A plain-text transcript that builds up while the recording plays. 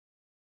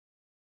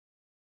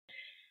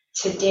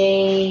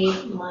Today,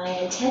 my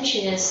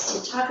intention is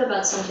to talk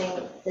about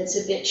something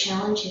that's a bit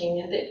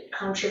challenging, a bit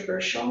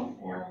controversial,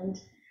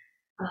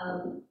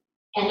 um,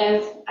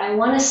 and I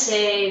want to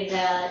say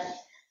that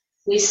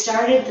we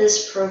started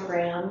this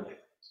program.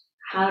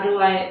 How do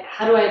I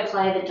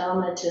apply the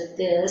Dhamma to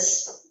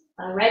this?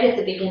 Right at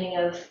the beginning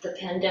of the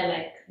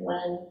pandemic,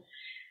 when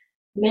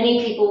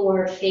many people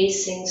were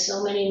facing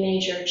so many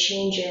major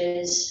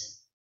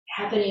changes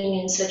happening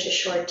in such a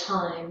short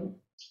time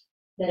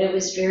that it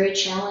was very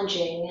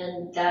challenging.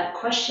 And that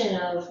question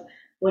of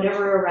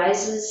whatever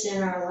arises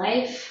in our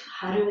life,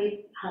 how do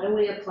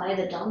we apply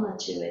the Dhamma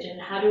to it, and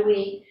how do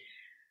we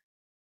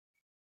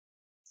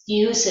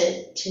use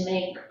it to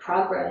make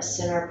progress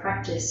in our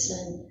practice?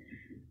 And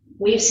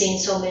we've seen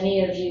so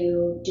many of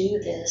you do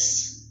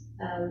this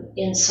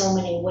in so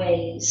many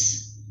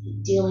ways,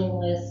 dealing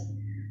with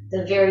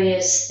the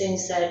various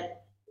things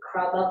that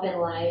crop up in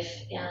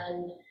life.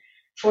 And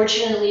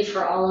fortunately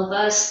for all of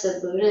us, the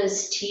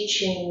Buddha's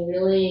teaching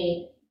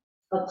really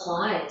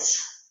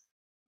applies.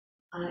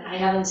 I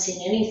haven't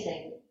seen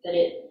anything that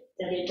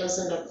it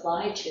doesn't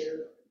apply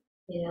to,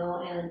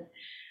 and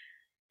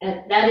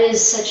that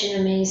is such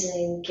an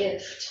amazing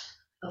gift,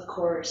 of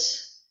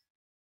course.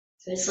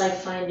 It's like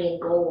finding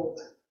gold.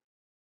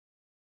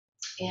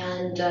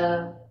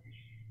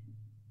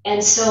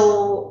 And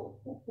so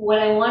what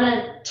I want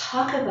to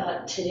talk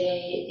about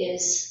today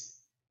is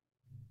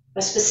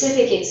a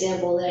specific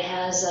example that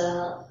has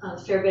a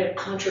fair bit of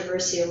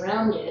controversy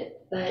around it,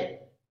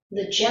 but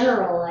the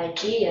general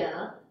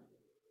idea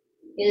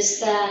is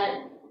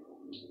that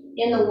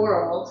in the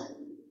world,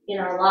 in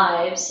our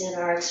lives, in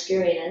our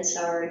experience,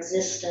 our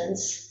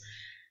existence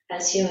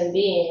as human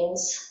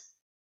beings,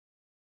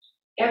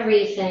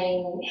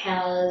 everything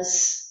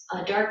has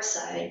a dark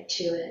side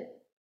to it.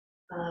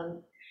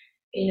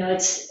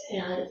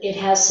 It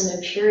has some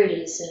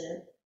impurities in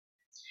it,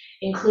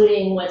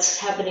 including what's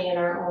happening in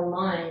our own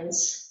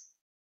minds.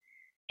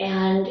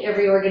 And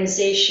every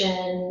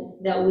organization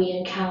that we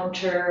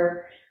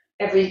encounter,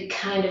 every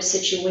kind of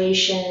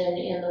situation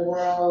in the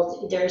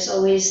world, there's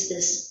always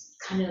this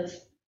kind of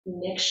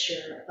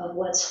mixture of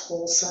what's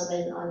wholesome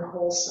and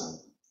unwholesome.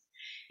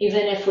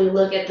 Even if we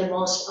look at the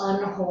most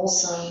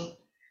unwholesome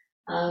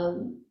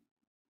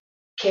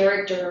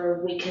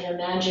character we can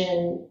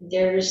imagine,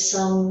 there's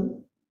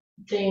something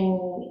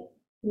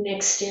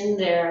mixed in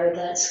there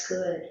that's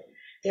good.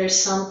 There's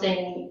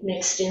something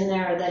mixed in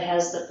there that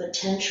has the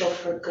potential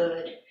for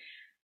good.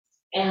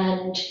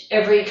 And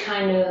every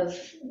kind of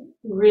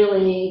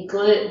really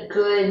good,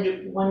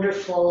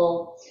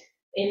 wonderful,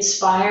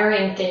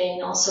 inspiring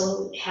thing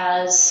also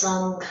has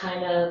some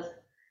kind of,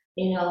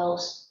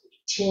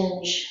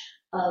 tinge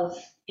of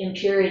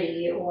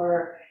impurity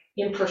or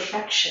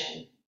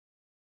imperfection.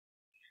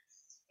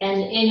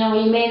 And,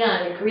 you may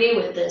not agree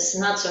with this,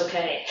 and that's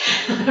okay.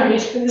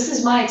 This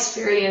is my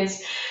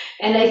experience.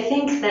 And I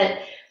think that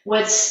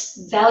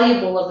what's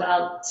valuable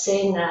about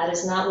saying that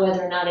is not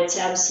whether or not it's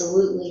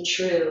absolutely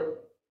true,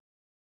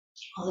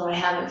 although I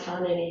haven't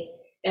found any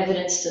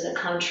evidence to the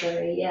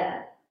contrary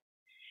yet,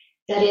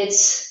 that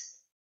it's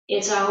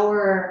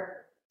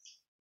our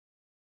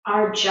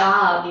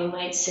job, you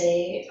might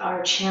say,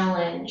 our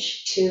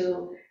challenge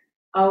to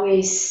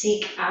always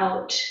seek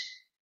out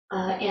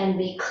and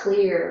be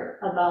clear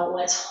about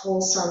what's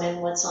wholesome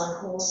and what's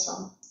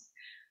unwholesome.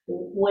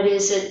 What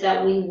is it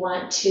that we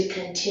want to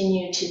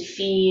continue to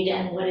feed,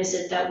 and what is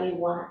it that we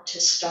want to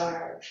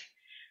starve?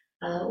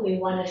 We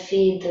want to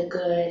feed the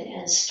good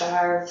and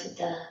starve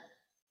the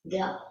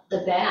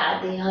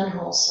bad, the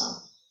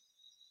unwholesome.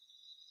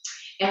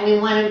 And we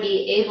want to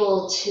be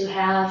able to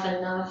have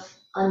enough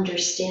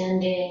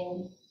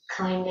understanding,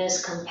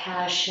 kindness,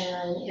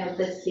 compassion,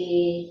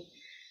 empathy,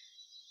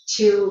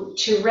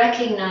 to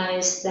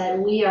recognize that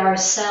we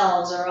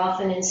ourselves are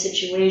often in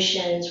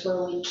situations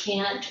where we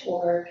can't,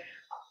 or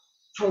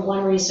for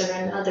one reason or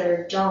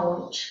another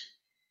don't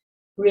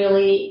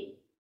really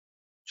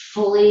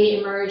fully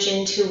emerge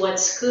into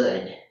what's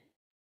good.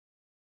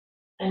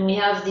 And we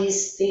have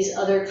these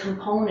other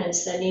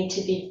components that need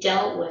to be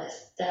dealt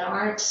with that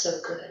aren't so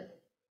good.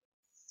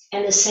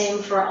 And the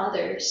same for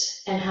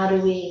others. And how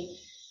do we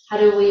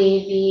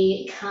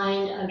be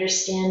kind,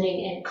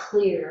 understanding, and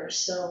clear?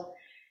 So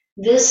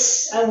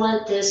I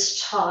want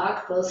this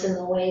talk, both in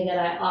the way that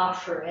I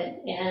offer it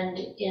and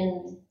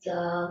in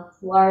the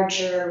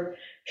larger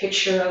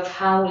picture of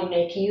how we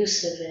make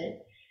use of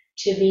it,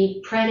 to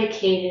be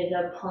predicated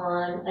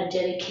upon a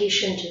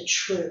dedication to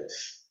truth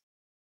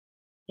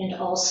and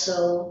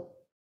also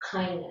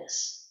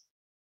kindness.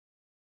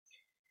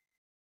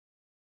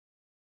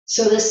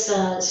 So this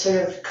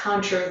sort of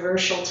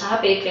controversial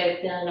topic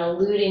I've been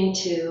alluding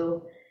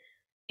to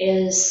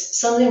is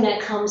something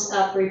that comes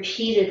up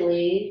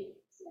repeatedly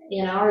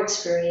in our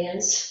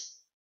experience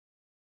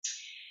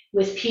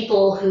with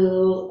people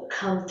who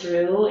come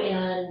through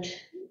and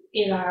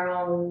in our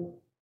own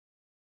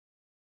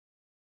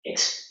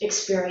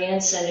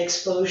experience and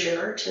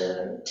exposure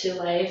to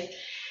life.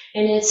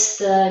 And it's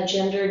the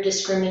gender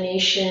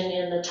discrimination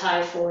in the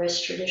Thai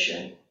forest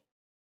tradition.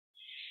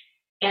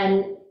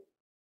 And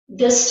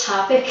this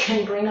topic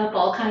can bring up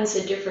all kinds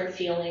of different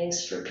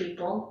feelings for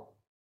people,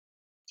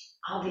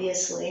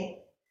 obviously.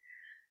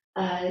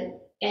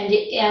 And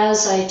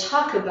as I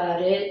talk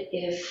about it,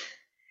 if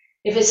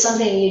it's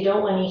something you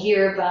don't want to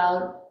hear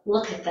about,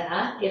 look at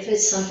that. If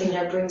it's something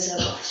that brings up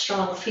a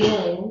strong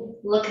feeling,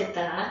 look at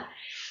that.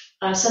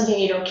 Something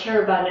you don't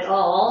care about at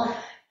all,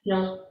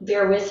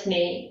 bear with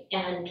me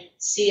and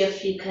see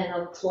if you can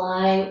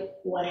apply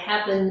what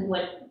happened,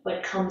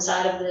 what comes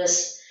out of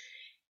this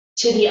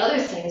to the other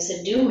things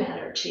that do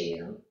matter to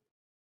you.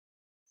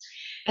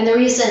 And the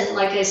reason,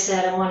 like I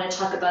said, I want to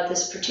talk about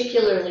this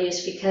particularly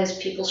is because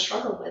people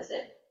struggle with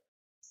it.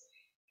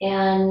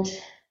 And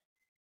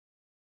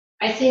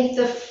I think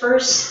the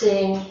first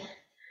thing,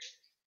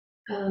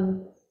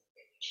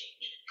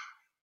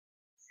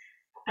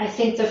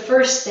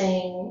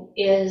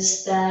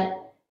 is that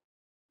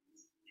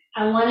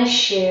I want to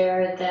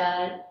share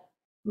that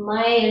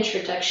my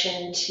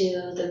introduction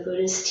to the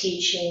Buddhist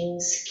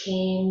teachings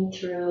came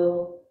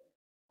through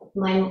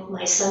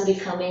my son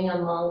becoming a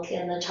monk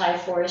in the Thai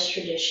forest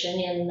tradition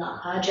in the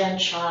Ajahn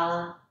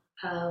Chah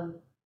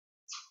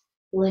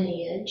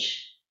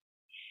lineage.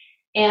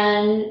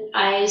 And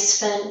I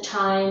spent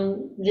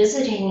time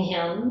visiting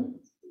him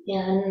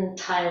in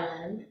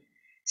Thailand,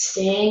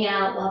 staying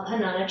at Wat Pah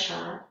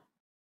Nanachat.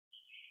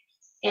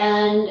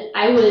 And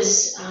I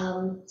was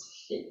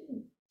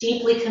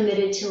deeply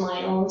committed to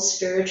my own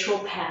spiritual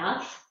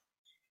path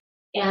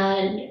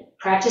and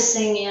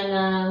practicing in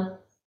a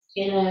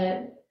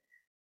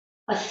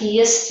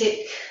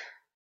theistic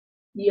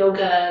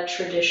yoga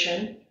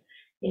tradition,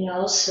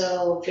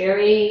 so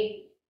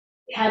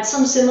had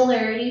some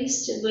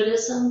similarities to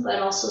Buddhism, but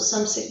also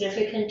some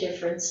significant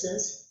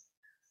differences.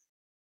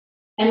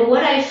 And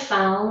what I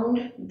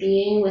found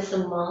being with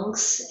the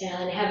monks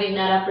and having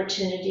that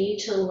opportunity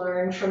to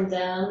learn from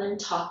them and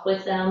talk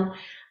with them,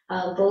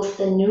 both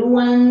the new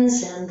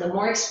ones and the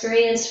more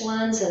experienced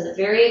ones and the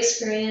very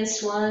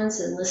experienced ones,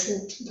 and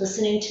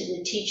listening to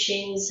the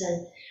teachings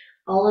and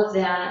all of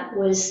that,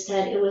 was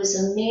that it was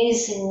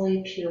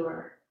amazingly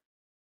pure.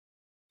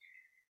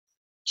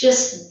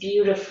 Just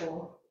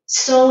beautiful.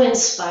 So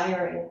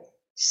inspiring.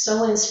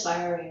 So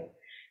inspiring.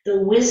 The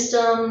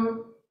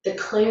wisdom, the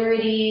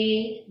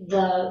clarity,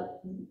 the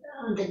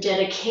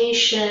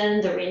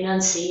dedication, the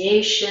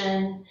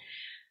renunciation.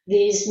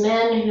 These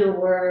men who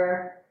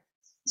were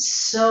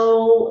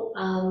so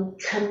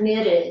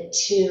committed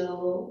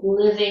to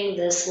living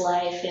this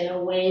life in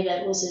a way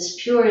that was as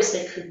pure as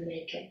they could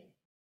make it.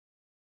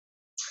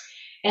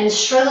 And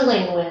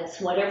struggling with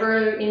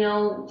whatever,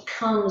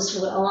 comes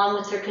along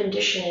with their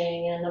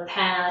conditioning and the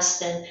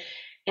past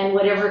and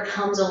whatever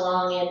comes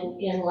along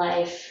in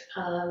life.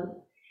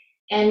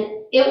 And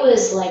it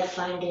was like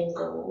finding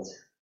gold.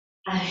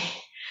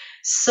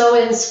 So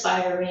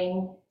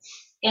inspiring.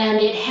 And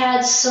it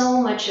had so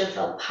much of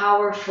a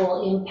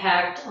powerful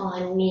impact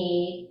on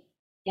me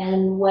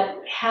and what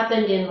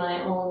happened in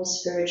my own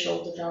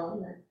spiritual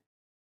development.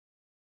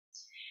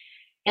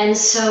 And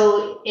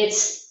so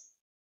it's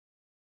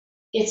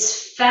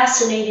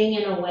fascinating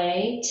in a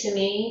way to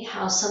me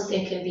how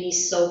something can be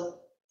so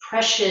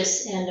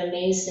precious and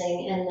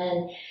amazing, and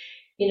then,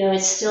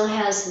 it still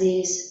has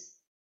these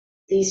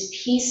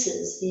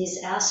pieces,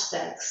 these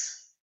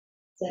aspects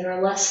that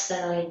are less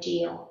than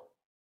ideal.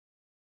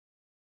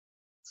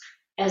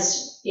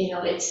 As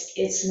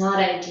it's not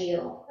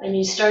ideal, and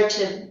you start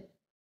to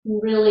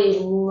really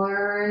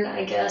learn,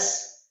 I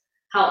guess,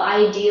 how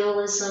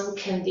idealism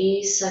can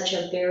be such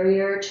a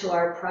barrier to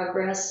our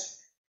progress.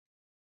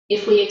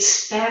 If we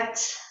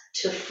expect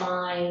to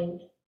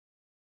find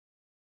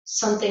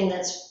something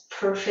that's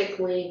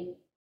perfectly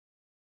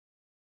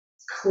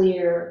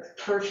clear,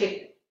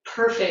 perfect,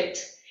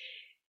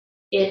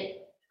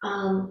 it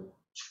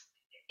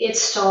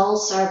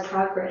stalls our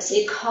progress.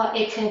 It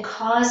can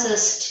cause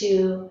us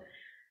to,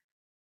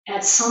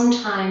 at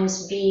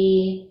sometimes,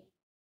 be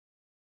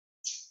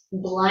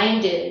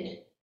blinded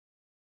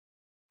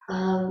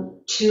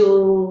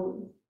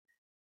to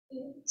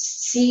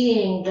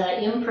seeing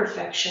the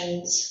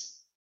imperfections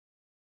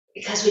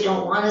because we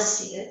don't want to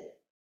see it. I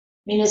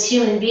mean, as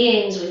human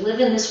beings, we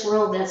live in this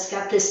world that's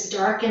got this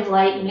dark and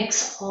light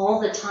mix all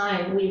the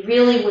time. We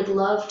really would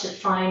love to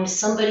find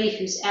somebody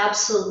who's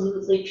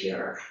absolutely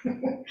pure,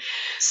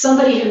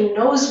 somebody who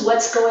knows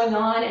what's going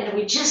on, and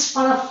we just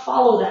want to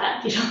follow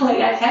that.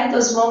 I've had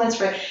those moments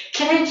where,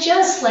 can I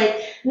just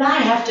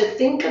not have to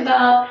think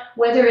about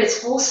whether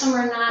it's wholesome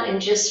or not and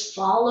just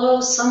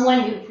follow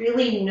someone who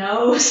really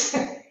knows?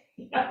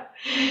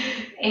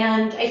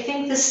 And I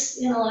think this,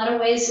 in a lot of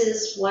ways,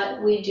 is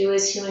what we do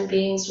as human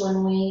beings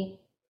when we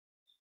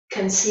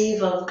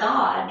conceive of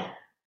God.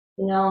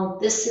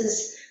 This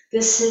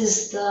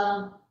is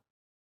the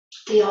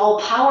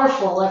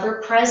all-powerful,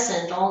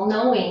 ever-present,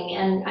 all-knowing,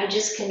 and I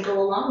just can go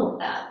along with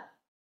that.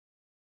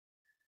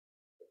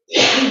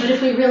 But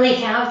if we really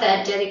have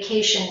that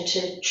dedication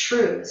to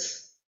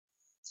truth,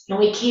 and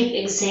we keep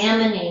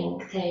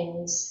examining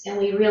things, and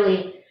we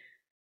really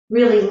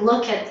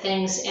look at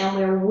things, and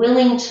we're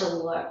willing to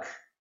look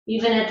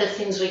even at the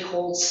things we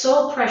hold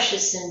so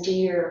precious and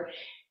dear,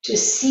 to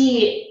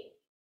see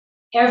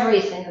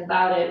everything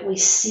about it, we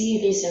see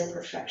these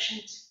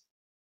imperfections.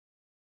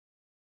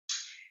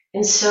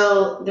 And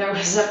so there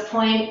was a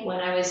point when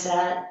I was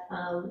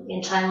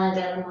in Thailand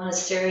at a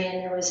monastery, and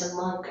there was a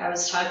monk I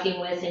was talking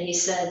with, and he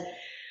said,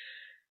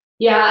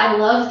 yeah, I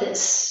love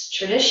this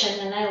tradition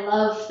and I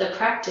love the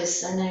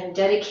practice and I'm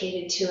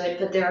dedicated to it,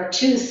 but there are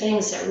two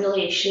things that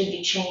really should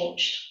be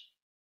changed.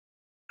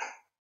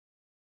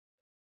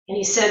 And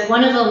he said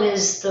one of them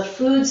is the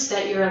foods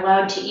that you're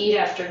allowed to eat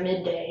after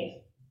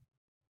midday,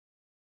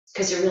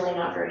 because they're really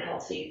not very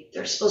healthy.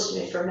 They're supposed to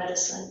be for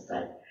medicine,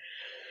 but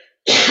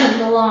in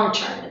the long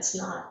term, it's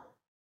not.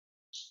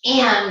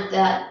 And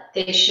that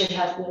they should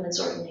have women's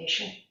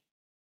ordination.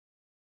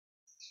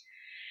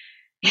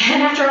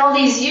 And after all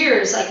these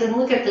years, I can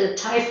look at the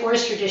Thai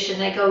forest tradition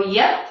and I go,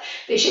 yep,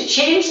 they should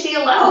change the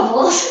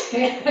allowables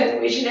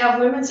and we should have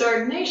women's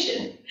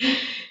ordination.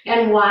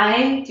 And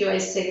why do I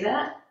say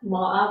that?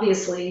 Well,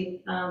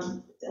 obviously,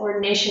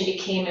 ordination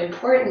became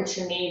important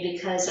to me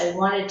because I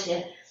wanted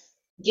to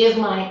give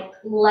my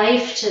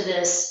life to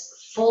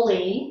this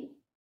fully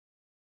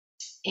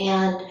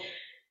and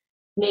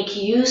make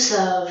use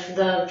of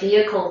the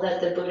vehicle that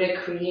the Buddha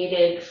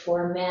created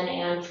for men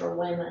and for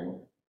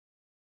women.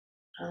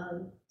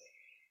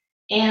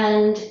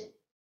 And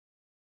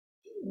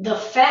the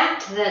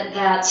fact that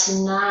that's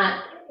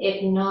not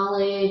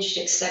acknowledged,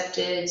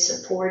 accepted,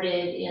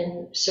 supported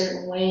in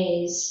certain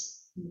ways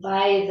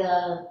by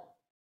the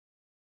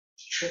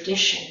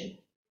tradition,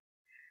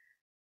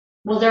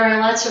 well, there are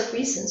lots of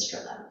reasons for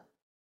that.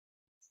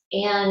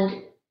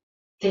 And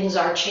things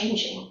are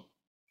changing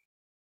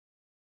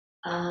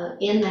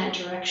in that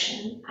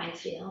direction, I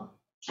feel.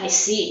 I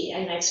see,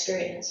 I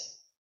experience.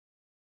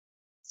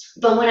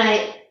 But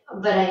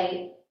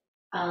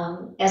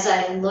as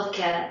I look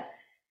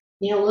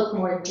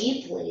more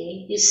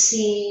deeply, you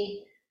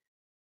see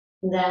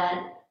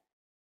that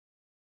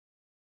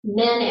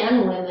men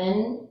and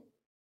women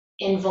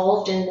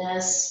involved in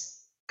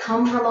this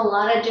come from a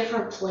lot of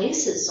different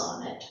places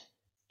on it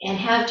and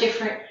have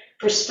different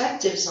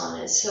perspectives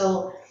on it.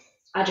 So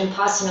Ajahn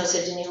Pasanno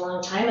said to me a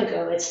long time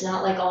ago, it's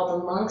not like all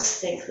the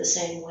monks think the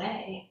same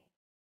way.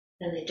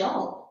 And they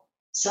don't.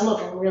 Some of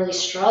them really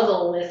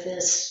struggle with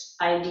this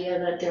idea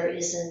that there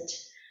isn't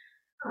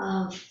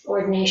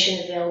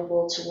ordination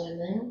available to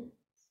women.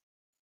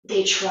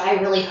 They try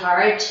really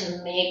hard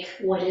to make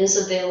what is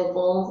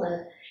available,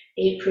 the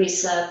 8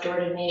 precept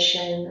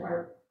ordination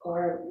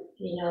or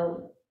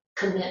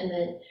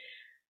commitment,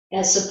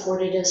 as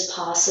supported as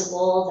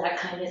possible, that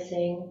kind of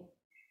thing.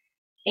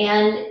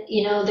 And,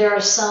 there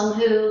are some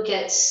who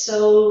get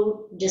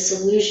so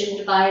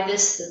disillusioned by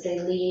this that they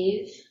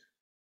leave,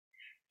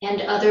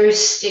 and others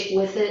stick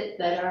with it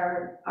that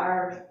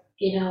are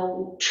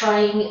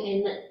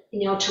trying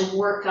to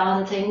work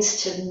on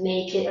things to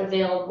make it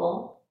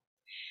available.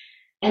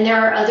 And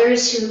there are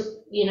others who,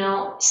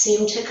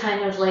 seem to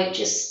kind of like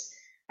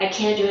I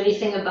can't do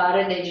anything about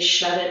it. They just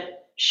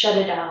shut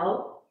it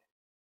out.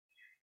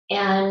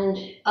 And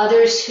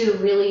others who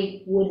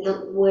really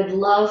would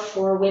love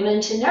for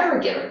women to never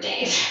get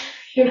ordained.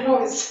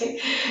 It's like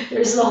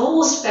there's the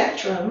whole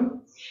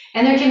spectrum.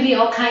 And there can be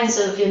all kinds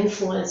of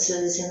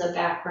influences in the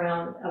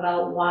background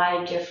about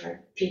why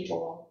different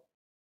people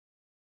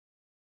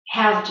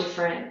have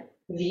different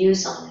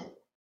views on it.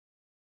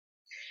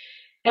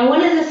 And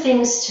one of the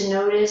things to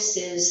notice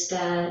is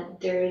that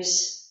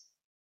there's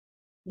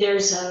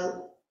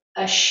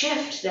a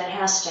shift that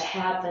has to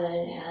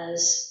happen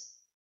as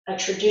a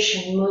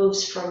tradition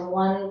moves from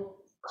one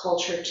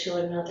culture to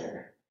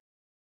another.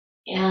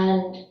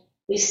 And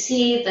we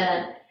see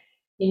that,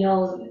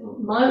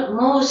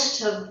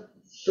 most of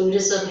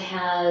Buddhism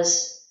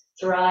has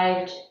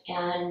thrived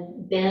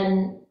and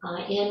been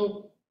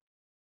in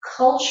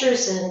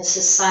cultures and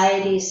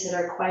societies that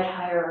are quite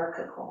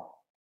hierarchical.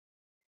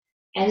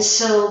 And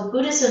so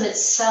Buddhism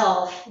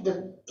itself,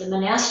 the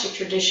monastic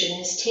tradition,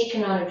 has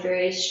taken on a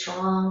very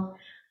strong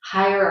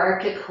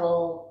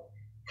hierarchical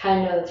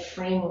kind of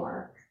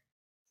framework.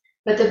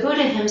 But the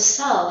Buddha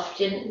himself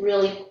didn't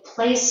really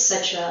place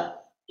such a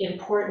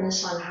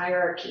importance on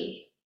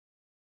hierarchy.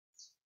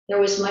 It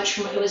was much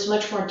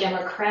more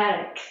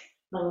democratic,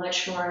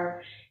 much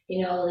more,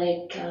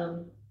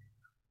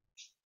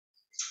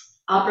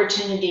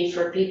 opportunity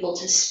for people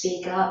to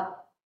speak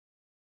up,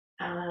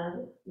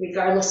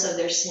 regardless of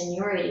their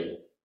seniority.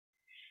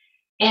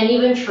 And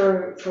even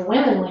for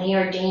women, when he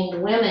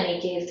ordained women,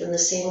 he gave them the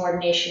same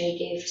ordination he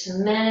gave to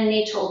men, and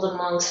he told the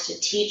monks to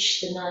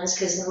teach the nuns,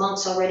 because the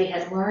monks already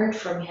had learned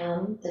from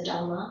him the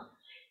Dhamma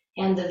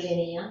and the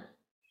Vinaya,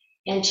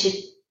 and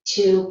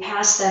to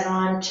pass that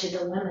on to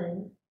the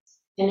women.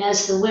 And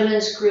as the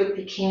women's group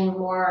became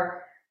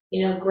more,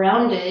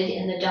 grounded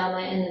in the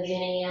Dhamma and the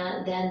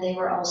Vinaya, then they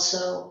were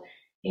also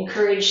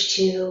encouraged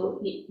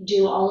to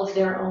do all of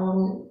their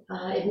own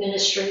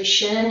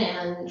administration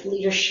and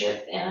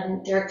leadership,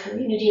 and their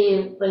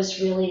community was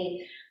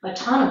really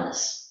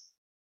autonomous.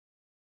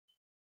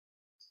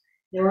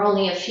 There were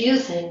only a few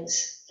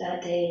things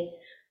that they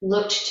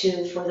looked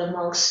to for the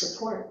monks'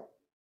 support.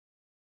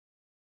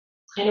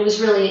 And it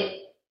was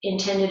really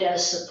intended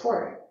as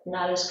support,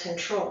 not as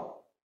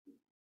control.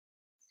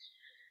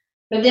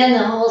 But then the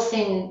whole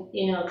thing,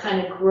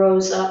 kind of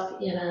grows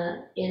up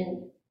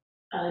in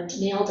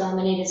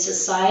male-dominated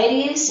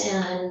societies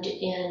and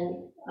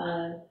in,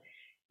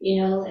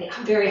 like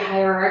very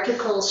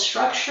hierarchical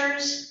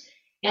structures,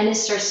 and it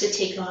starts to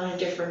take on a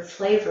different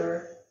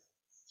flavor.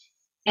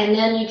 And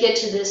then you get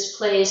to this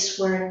place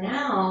where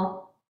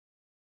now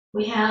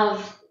we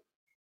have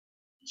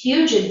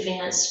huge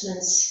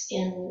advancements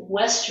in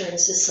Western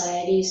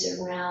societies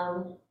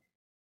around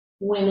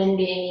women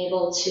being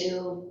able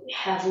to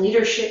have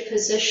leadership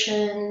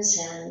positions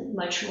and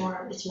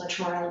it's much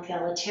more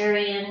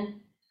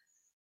egalitarian.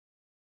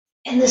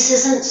 And this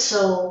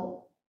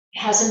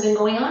hasn't been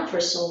going on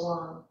for so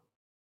long.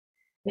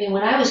 I mean,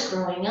 when I was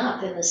growing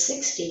up in the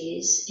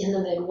 60s in the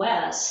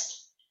Midwest,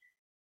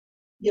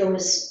 there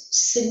was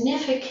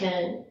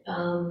significant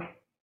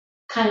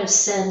kind of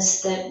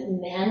sense that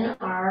men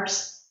are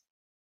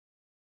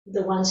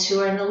the ones who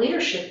are in the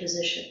leadership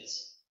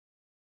positions.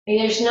 I mean,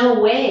 there's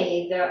no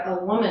way that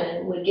a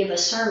woman would give a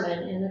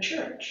sermon in the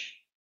church.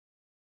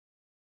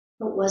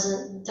 It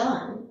wasn't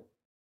done.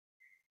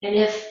 And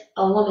if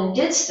a woman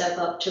did step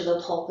up to the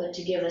pulpit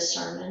to give a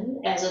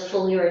sermon as a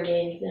fully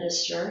ordained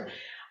minister,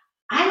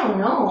 I don't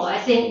know. I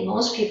think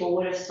most people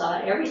would have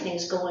thought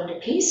everything's going to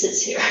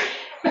pieces here.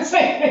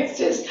 It's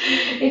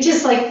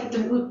just like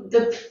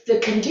the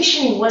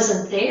conditioning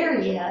wasn't there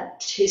yet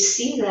to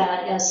see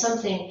that as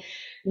something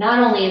not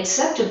only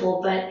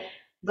acceptable, but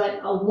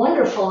a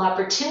wonderful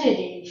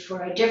opportunity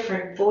for a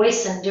different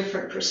voice and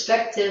different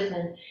perspective,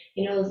 and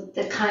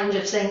the kind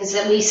of things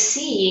that we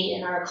see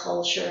in our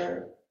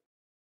culture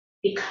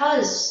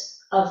because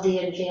of the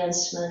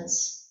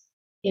advancements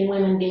in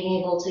women being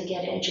able to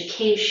get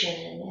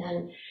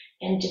education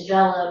and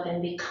develop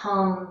and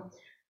become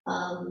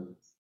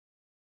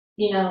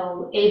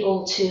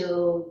able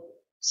to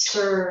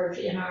serve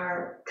in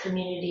our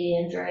community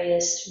in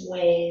various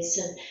ways.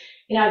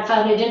 And I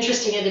found it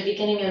interesting at the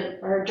beginning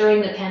or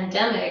during the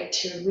pandemic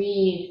to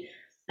read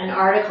an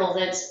article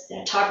that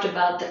talked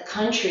about the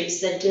countries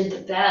that did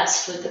the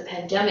best with the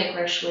pandemic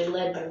were actually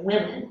led by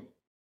women.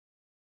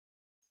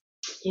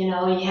 You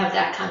have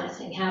that kind of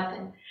thing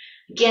happen.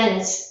 Again,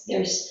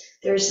 there's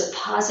the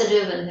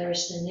positive and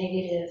there's the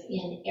negative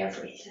in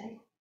everything.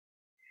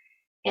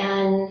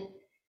 And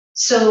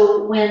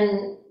so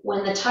when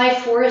the Thai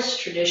forest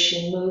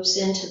tradition moves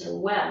into the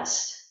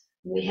West,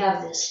 we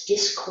have this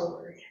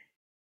discord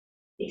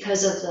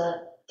because of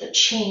the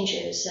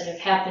changes that have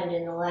happened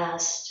in the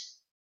last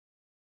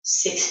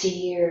 60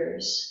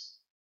 years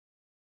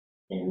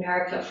in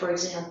America, for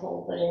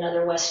example, but in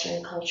other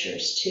Western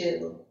cultures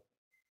too,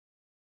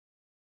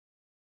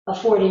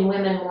 affording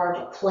women more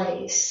of a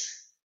place.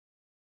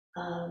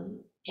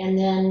 And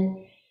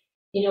then,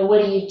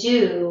 what do you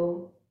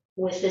do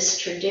with this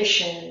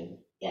tradition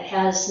that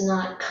has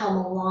not come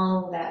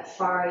along that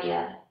far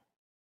yet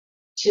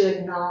to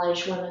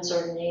acknowledge women's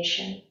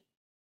ordination?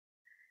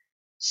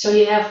 So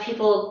you have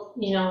people,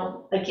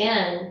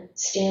 again,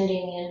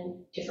 standing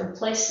in different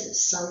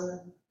places.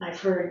 Some I've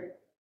heard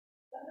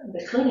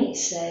Bhikkhuni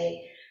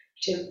say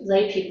to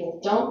lay people,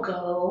 don't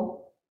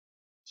go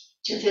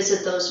to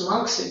visit those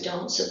monks who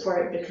don't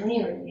support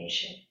Bhikkhuni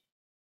ordination.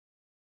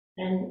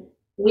 And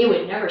we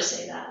would never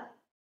say that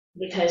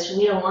because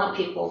we don't want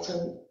people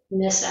to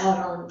miss out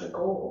on the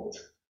gold.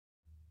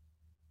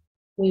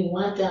 We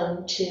want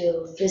them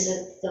to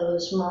visit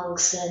those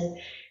monks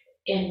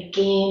and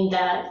gain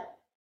that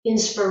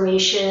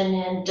inspiration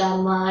and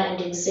Dhamma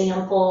and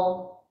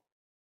example,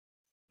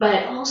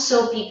 but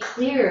also be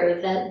clear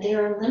that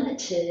they're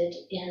limited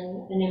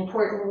in an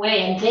important way.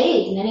 And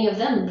many of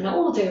them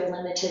know they're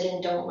limited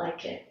and don't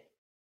like it.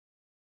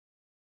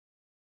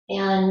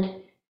 And,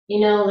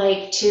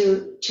 like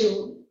to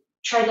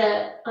try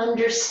to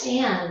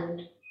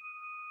understand,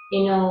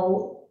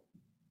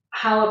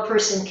 how a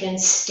person can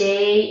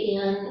stay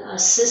in a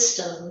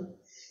system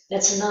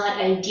that's not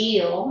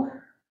ideal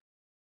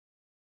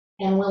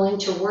and willing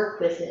to work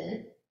with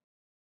it,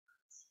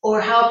 or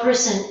how a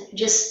person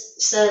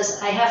just says,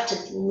 I have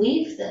to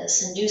leave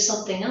this and do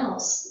something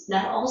else.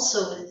 That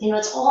also,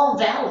 it's all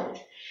valid.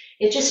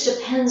 It just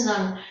depends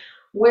on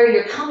where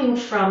you're coming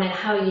from and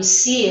how you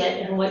see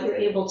it and what you're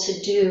able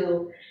to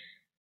do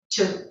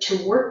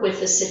to work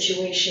with the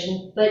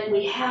situation. But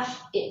we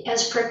have,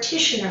 as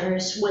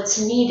practitioners,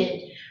 what's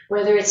needed,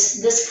 whether it's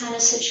this kind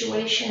of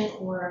situation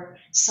or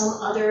some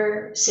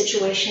other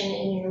situation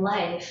in your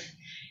life,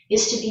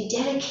 is to be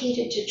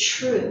dedicated to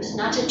truth,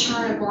 not to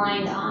turn a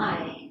blind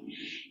eye.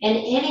 And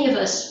any of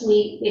us,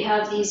 we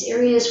have these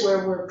areas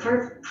where we're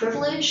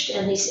privileged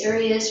and these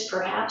areas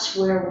perhaps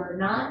where we're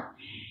not.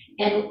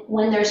 And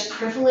when there's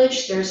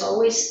privilege, there's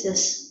always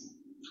this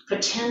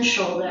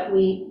potential that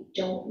we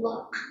don't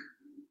look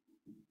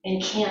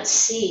and can't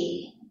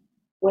see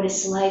what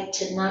it's like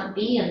to not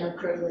be in the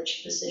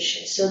privileged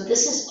position. So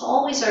this is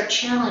always our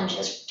challenge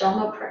as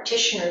Dhamma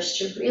practitioners,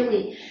 to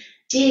really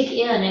dig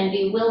in and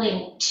be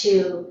willing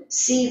to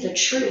see the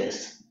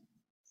truth,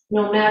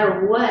 no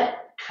matter what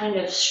kind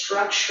of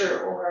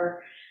structure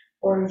or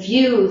or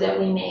view that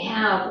we may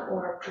have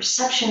or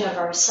perception of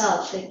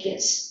ourselves that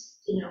gets,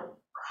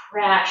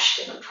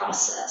 crashed in the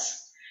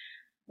process.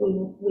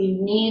 We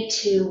need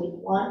to, we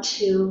want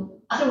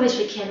to, otherwise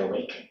we can't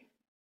awaken.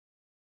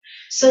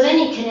 So then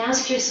you can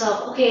ask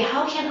yourself, okay,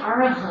 how can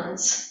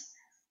arahants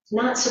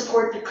not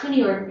support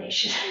bhikkhuni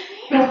ordination?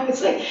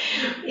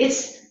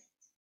 It's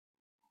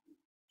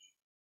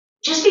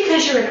just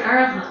because you're an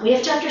arahant, we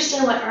have to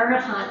understand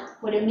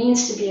what it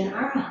means to be an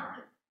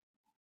arahant.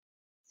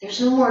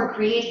 There's no more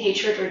greed,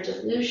 hatred, or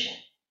delusion.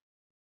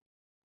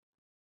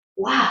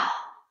 Wow,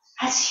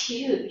 that's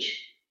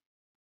huge.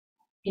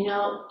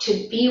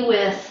 To be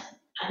with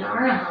an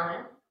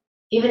arahant,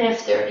 even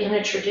if they're in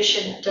a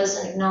tradition that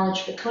doesn't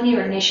acknowledge bhikkhuni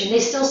ordination, they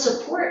still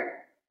support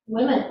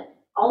women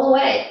all the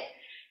way.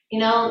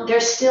 They're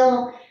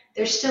still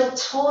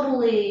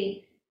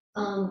totally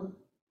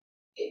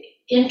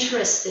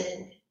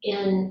interested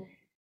in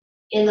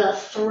the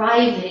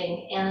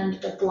thriving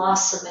and the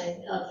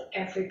blossoming of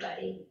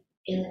everybody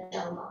in the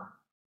Dhamma.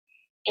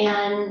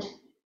 And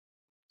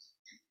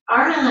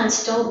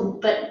arahants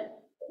don't, but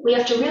we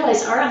have to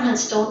realize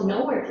arahants don't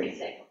know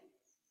everything.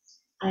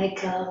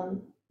 Like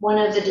one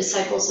of the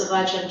disciples of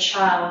Ajahn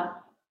Chah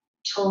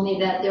told me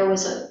that there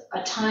was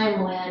a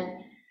time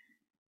when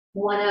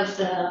one of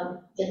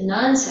the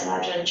nuns at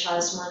Ajahn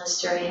Chah's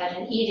monastery had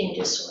an eating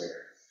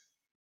disorder,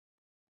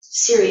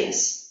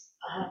 serious.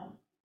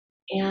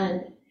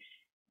 And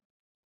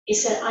he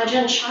said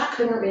Ajahn Chah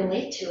couldn't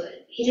relate to it.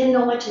 He didn't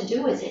know what to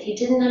do with it. He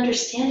didn't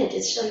understand it.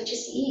 It's like,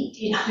 just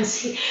eat,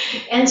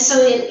 And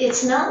so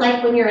it's not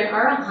like when you're an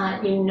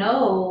arahant, you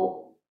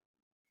know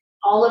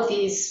all of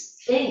these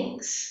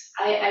things.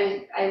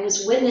 I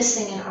was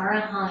witnessing an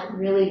arahant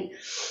really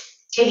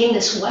taking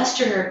this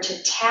Westerner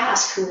to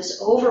task who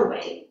was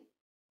overweight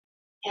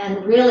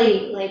and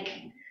really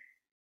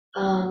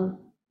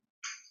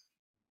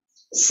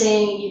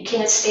saying you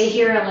can't stay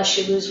here unless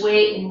you lose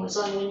weight, and was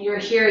like, when you're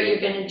here,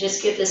 you're going to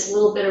just get this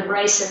little bit of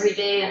rice every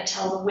day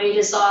until the weight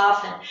is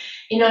off, and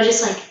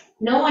just like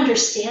no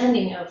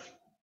understanding of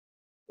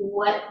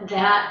what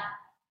that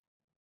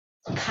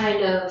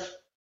kind of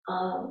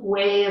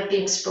way of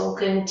being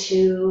spoken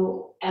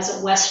to as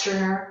a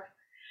Westerner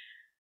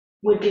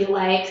would be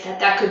like,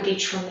 that could be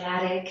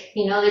traumatic.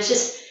 There's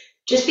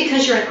just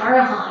because you're an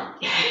arahant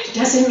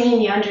doesn't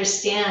mean you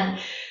understand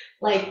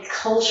like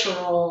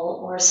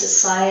cultural or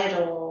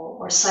societal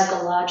or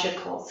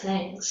psychological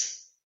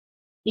things.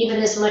 Even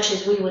as much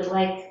as we would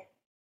like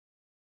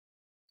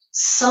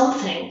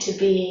something to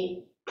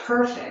be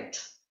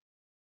perfect,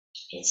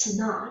 it's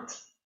not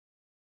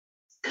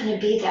going to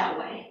be that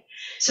way.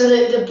 So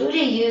the Buddha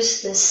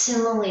used the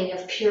simile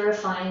of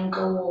purifying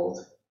gold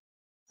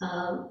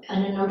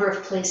in a number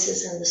of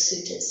places in the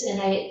suttas,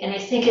 and I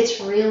think it's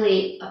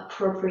really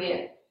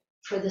appropriate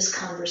for this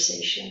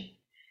conversation,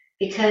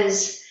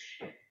 because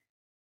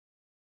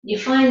you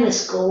find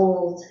this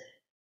gold,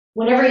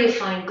 whenever you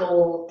find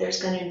gold,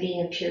 there's going to be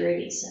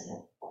impurities in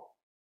it.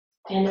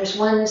 And there's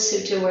one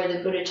sutta where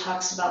the Buddha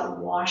talks about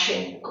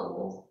washing the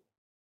gold.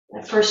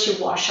 At first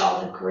you wash all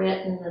the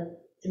grit and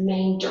the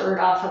main dirt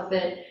off of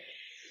it,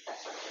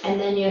 and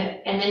then you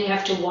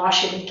have to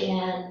wash it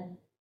again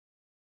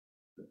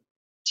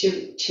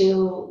to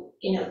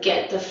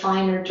get the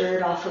finer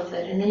dirt off of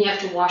it, and then you have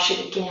to wash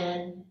it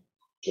again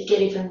to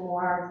get even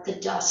more of the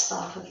dust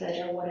off of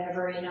it or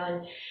whatever,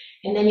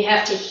 and then you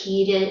have to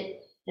heat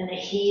it, and the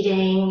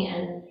heating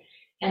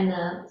and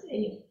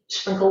you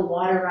sprinkle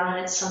water on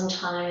it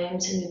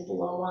sometimes, and you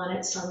blow on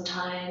it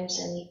sometimes,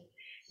 and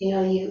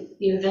you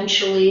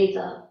eventually,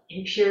 the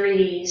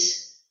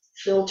impurities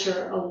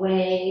filter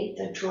away,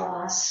 the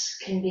dross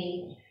can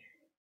be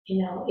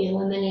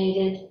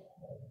eliminated,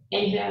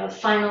 and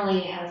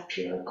finally you have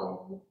pure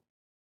gold.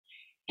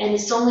 And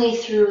it's only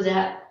through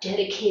that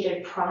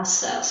dedicated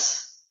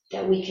process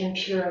that we can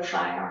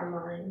purify our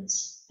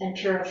minds and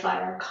purify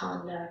our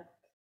conduct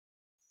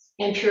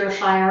and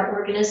purify our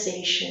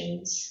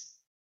organizations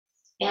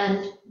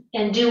and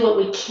do what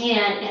we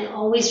can. And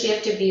always we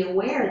have to be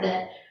aware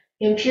that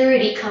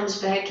impurity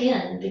comes back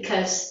in,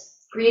 because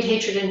greed,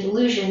 hatred, and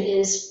delusion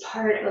is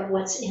part of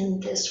what's in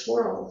this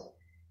world.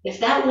 If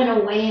that went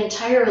away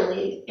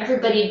entirely,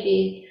 everybody'd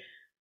be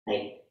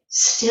like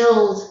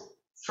stilled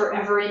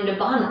forever in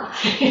nibbana.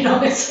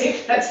 It's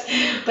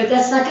like but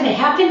that's not going to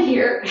happen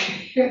here.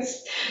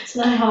 It's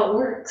not how it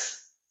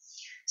works.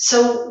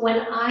 So when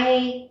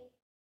I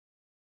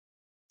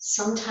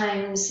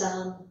sometimes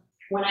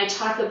when I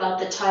talk about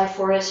the Thai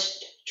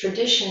forest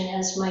tradition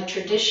as my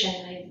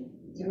tradition,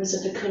 there was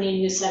a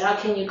bhikkhuni who said, how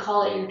can you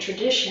call it your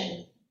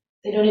tradition?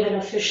 They don't even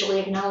officially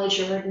acknowledge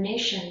your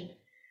ordination.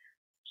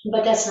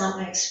 But that's not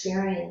my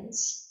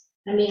experience.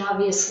 I mean,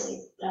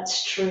 obviously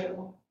that's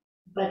true,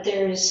 but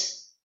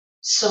there's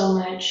so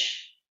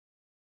much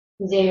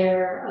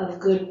there of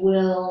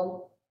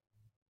goodwill,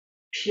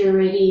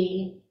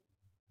 purity.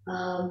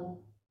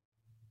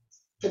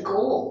 The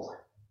gold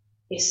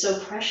is so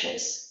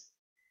precious.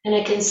 And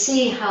I can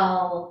see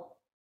how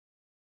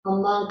a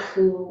monk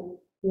who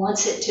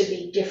wants it to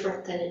be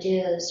different than it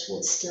is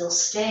would still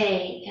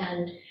stay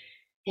and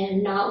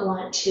and not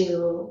want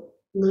to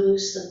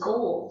lose the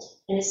gold.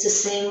 And it's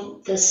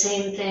the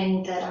same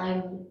thing that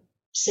I'm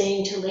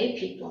saying to lay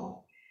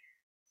people.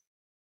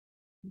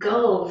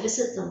 Go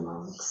visit the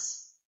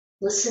monks,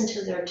 listen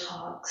to their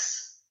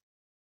talks,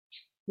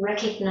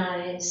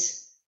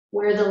 recognize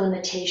where the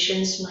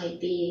limitations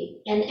might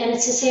be. And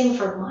it's the same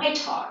for my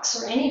talks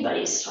or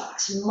anybody's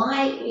talks.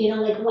 Like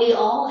we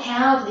all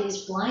have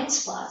these blind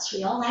spots.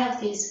 We all have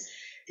these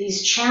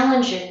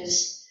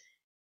challenges,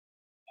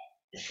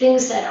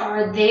 things that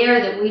are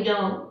there that we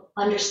don't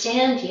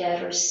understand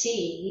yet or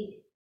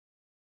see.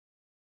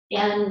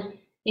 And,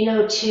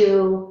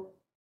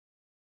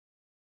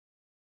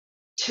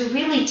 to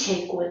really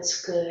take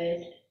what's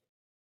good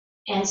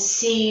and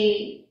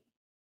see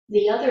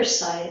the other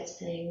side of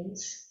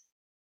things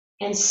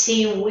and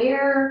see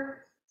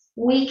where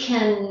we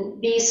can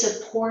be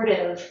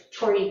supportive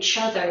for each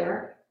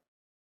other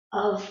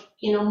of,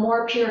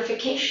 more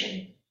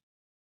purification.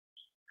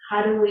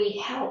 How do we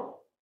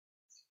help?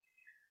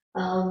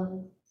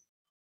 Not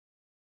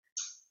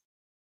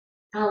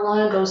long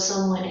ago,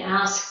 someone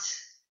asked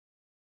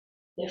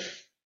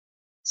if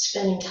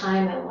spending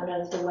time at one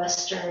of the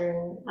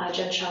Western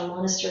Ajahn Chah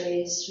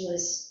monasteries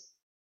was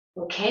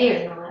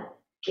okay or not,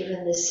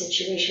 given this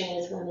situation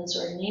with women's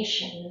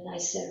ordination. And I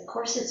said, of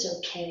course it's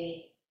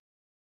okay.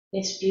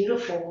 It's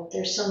beautiful.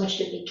 There's so much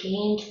to be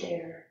gained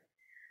there.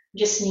 We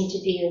just need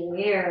to be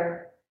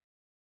aware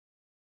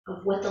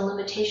of what the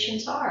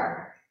limitations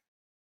are.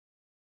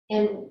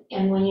 And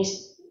when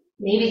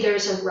maybe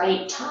there's a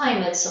right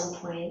time at some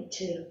point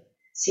to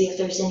see if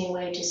there's any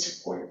way to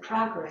support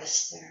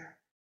progress there.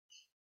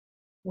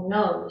 Who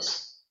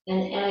knows?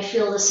 And I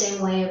feel the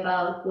same way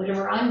about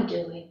whatever I'm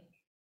doing.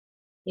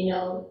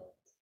 It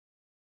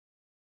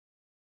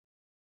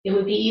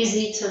would be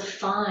easy to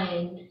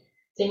find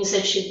things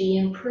that should be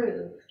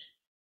improved.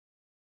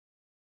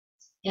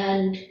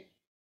 And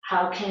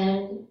how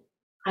can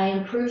I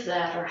improve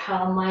that? Or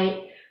how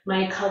might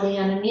my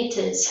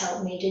Kalyanamitas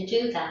help me to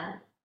do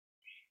that?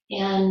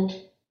 And,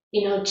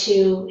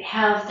 to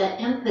have the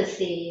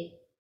empathy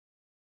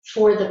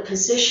for the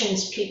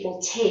positions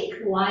people take.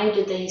 Why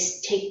do they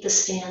take the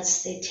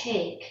stance they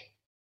take?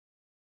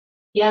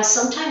 Yeah,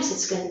 sometimes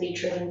it's going to be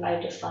driven by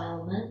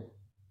defilement.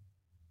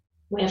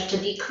 We have to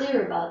be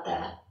clear about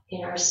that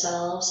in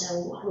ourselves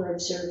and what we're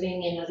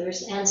observing in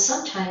others. And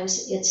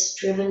sometimes it's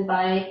driven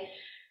by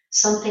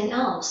something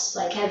else.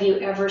 Like, have you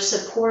ever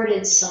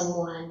supported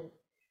someone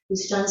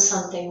who's done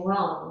something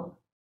wrong,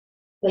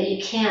 but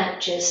you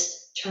can't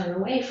just turn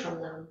away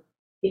from them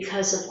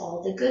because of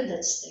all the good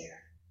that's there?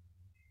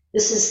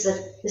 This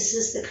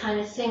is the kind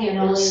of thing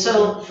I really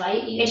would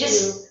invite you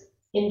to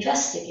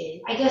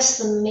investigate. I guess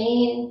the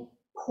main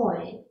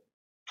point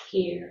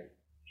here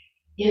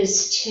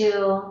is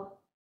to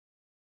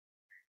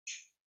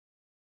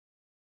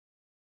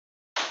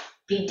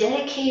be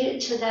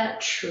dedicated to that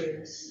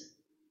truth.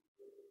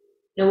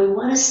 Now, we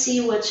want to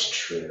see what's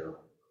true.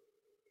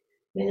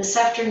 This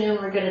afternoon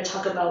we're going to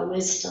talk about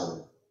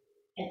wisdom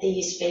at the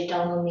East Bay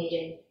Dhamma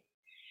meeting.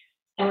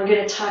 And we're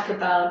going to talk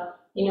about,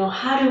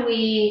 how do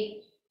we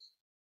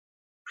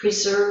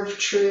preserve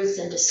truth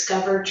and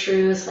discover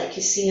truth, like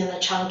you see in the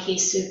Chanki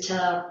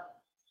Sutta,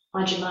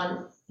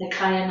 Majjhima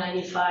Nikaya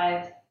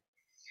 95.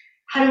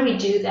 How do we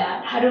do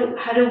that? How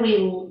do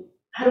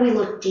we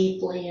look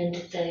deeply into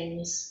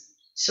things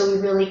so we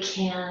really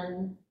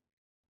can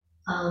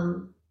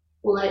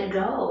let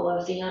go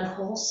of the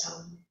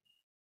unwholesome?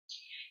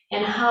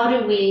 And how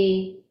do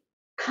we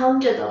come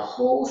to the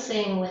whole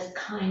thing with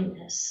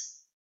kindness?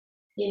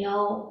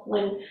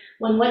 When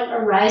what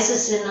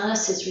arises in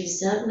us is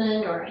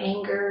resentment or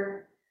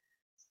anger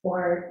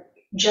or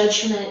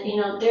judgment,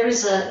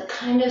 there's a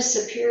kind of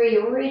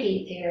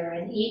superiority there,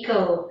 an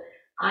ego,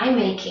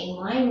 I-making,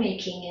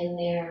 mine-making in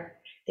there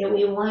that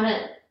we want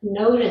to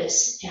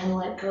notice and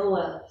let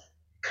go of,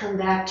 come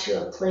back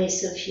to a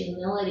place of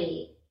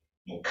humility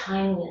and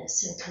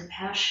kindness and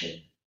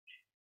compassion.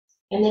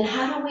 And then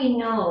how do we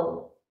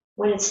know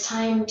when it's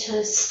time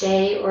to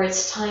stay or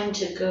it's time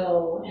to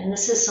go? And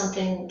this is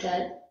something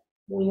that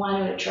we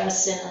want to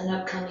address in an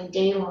upcoming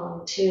day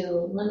long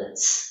too,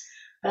 limits,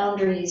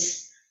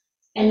 boundaries.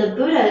 And the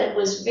Buddha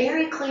was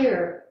very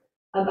clear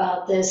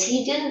about this.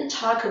 He didn't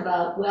talk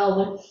about,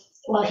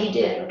 he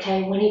did,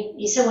 okay, when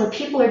he said when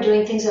people are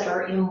doing things that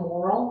are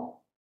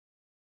immoral,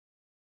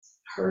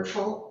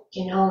 hurtful,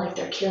 like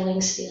they're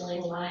killing,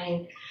 stealing,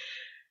 lying,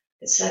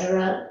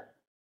 etc.,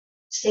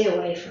 stay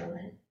away from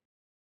it.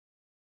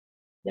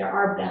 There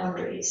are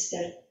boundaries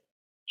that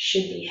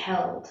should be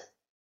held.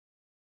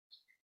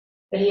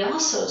 But he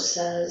also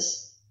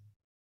says,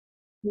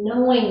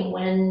 knowing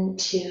when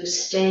to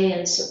stay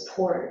and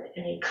support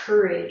and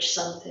encourage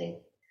something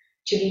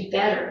to be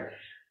better,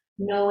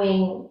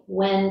 knowing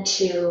when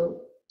to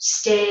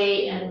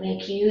stay and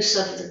make use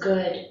of the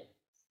good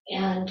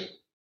and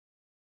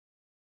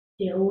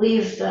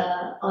leave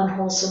the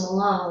unwholesome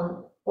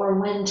alone, or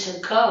when to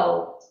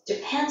go,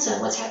 depends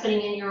on what's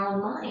happening in your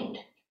own mind.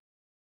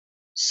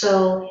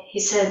 So he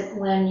said,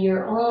 when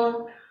your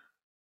own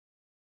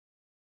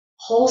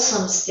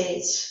wholesome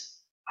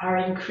states are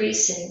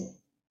increasing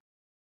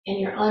and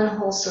your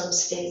unwholesome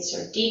states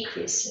are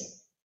decreasing,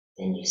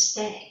 then you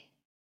stay.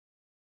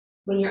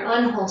 When your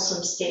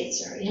unwholesome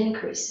states are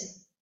increasing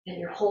and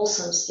your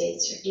wholesome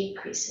states are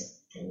decreasing,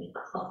 then you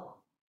go.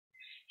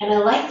 And I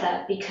like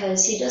that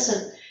because he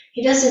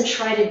doesn't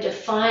try to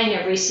define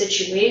every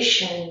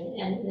situation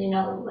and,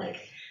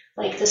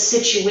 like the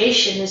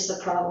situation is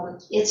the problem.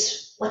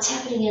 It's what's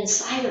happening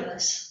inside of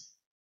us.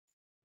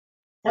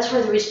 That's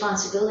where the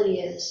responsibility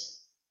is.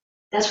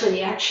 That's where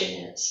the action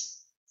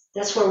is.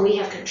 That's where we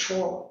have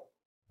control.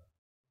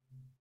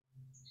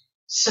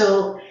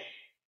 So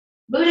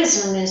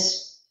Buddhism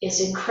is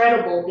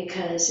incredible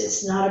because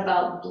it's not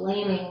about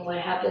blaming what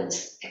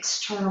happens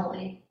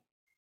externally.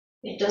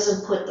 It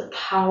doesn't put the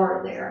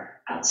power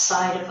there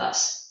outside of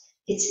us.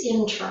 It's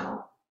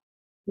internal.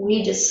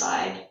 We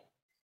decide.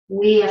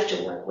 We have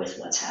to work with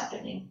what's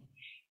happening.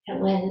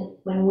 And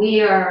when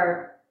we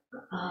are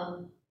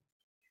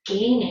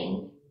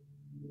gaining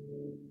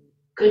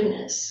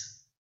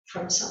goodness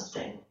from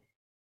something,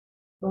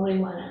 when we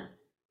want to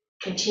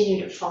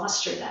continue to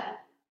foster that.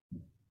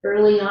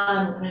 Early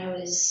on, when I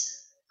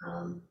was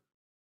on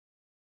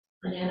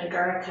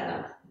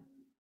Anagarika,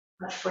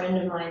 a friend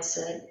of mine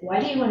said, "Why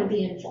do you want to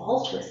be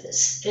involved with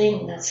this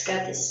thing that's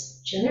got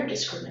this gender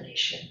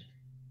discrimination?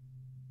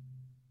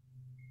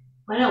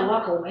 Why not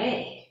walk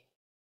away?"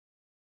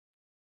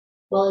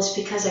 Well, it's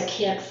because I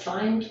can't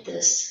find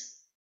this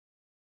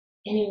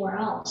anywhere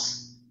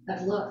else.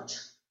 I've looked.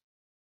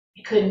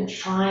 I couldn't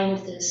find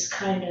this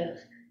kind of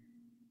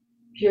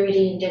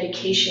purity and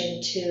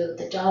dedication to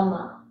the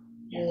Dhamma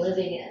and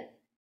living it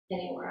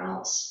anywhere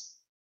else.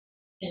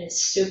 And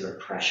it's super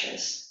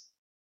precious.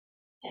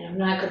 And I'm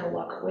not going to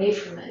walk away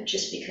from it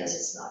just because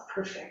it's not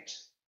perfect,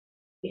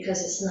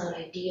 because it's not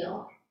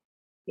ideal,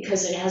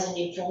 because it hasn't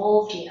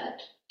evolved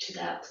yet to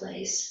that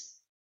place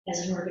as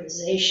an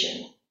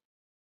organization.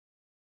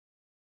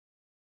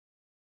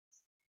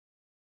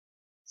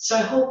 So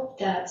I hope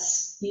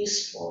that's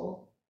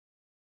useful.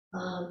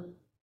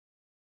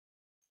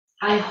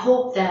 I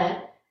hope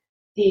that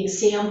the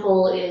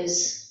example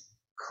is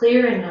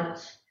clear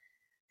enough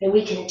that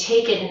we can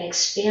take it and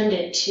expand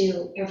it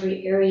to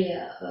every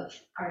area of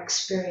our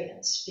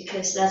experience,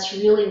 because that's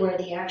really where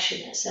the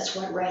action is. That's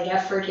what right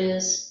effort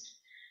is,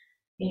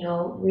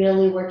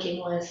 really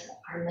working with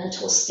our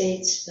mental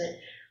states, but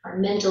our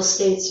mental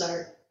states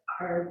are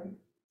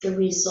the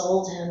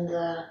result and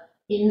the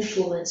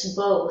influence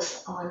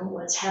both on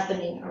what's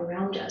happening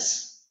around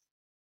us,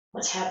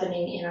 what's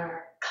happening in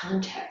our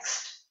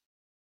context.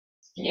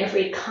 And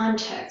every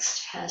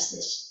context has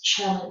this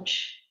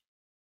challenge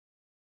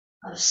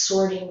of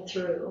sorting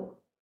through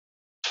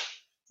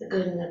the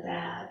good and the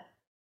bad,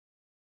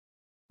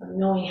 of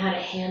knowing how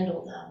to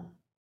handle them,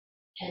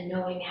 and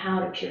knowing how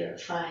to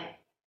purify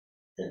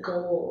the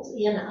gold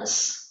in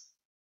us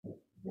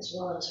as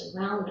well as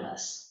around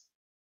us.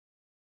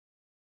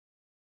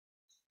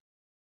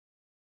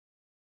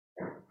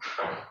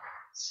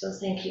 So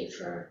thank you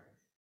for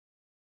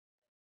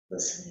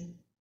listening.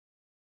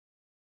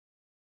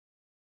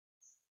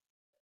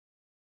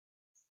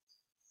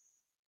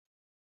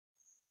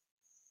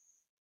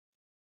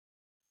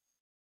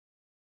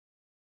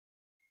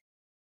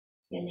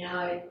 And now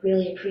I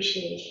really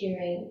appreciate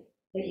hearing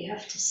what you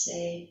have to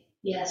say.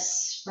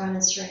 Yes,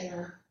 Brahman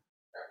Serena.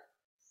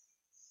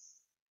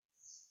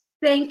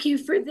 Thank you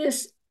for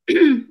this,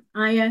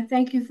 Aya.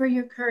 Thank you for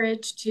your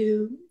courage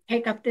to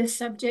take up this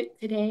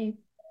subject today.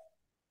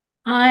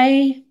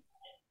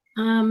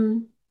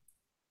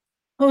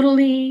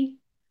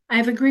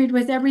 I've agreed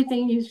with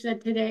everything you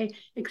said today,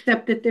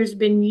 except that there's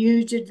been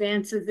huge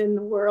advances in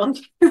the world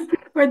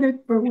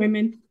for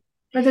women.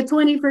 For the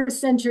 21st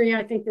century,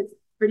 I think it's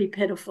pretty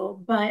pitiful,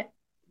 but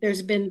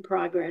there's been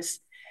progress.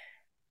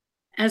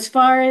 As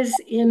far as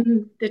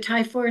in the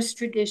Thai forest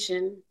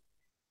tradition,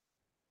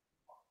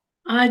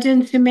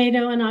 Ajahn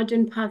Sumedho and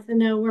Ajahn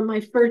Pasano were my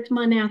first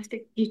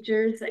monastic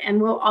teachers and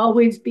will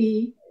always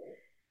be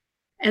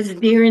as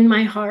dear in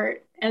my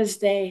heart as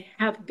they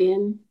have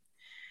been.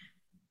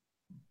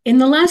 In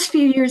the last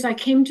few years, I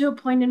came to a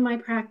point in my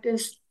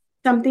practice,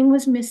 something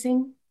was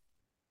missing.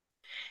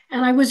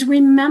 And I was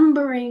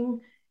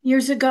remembering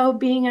years ago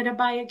being at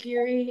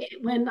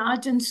Abhayagiri when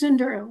Ajahn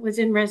Sundara was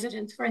in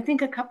residence for, I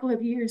think, a couple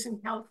of years in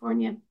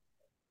California,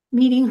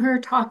 meeting her,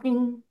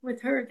 talking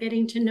with her,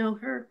 getting to know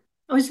her.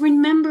 I was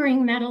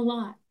remembering that a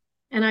lot.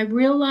 And I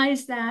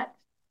realized that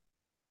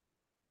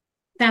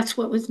that's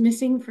what was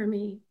missing for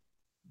me.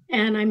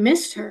 And I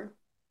missed her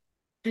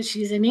because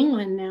she's in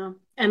England now.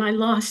 And I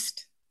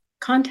lost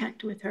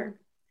contact with her,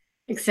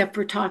 except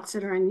for talks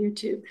that are on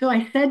YouTube. So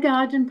I said to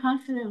Ajahn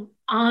Pasano,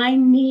 I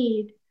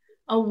need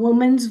a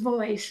woman's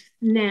voice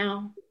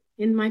now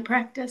in my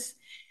practice.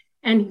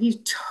 And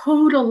he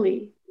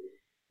totally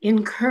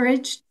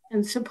encouraged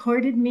and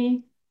supported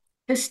me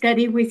to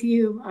study with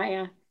you,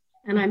 Aya.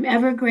 And I'm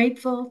ever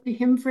grateful to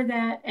him for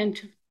that and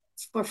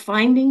for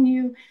finding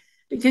you,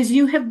 because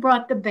you have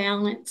brought the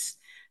balance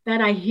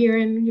that I hear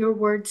in your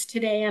words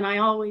today, and I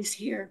always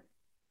hear.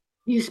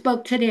 You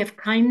spoke today of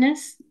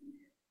kindness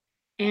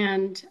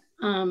and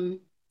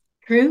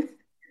truth.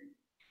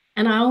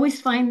 And I always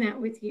find that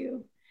with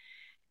you.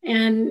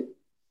 And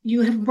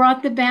you have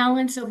brought the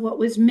balance of what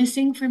was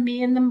missing for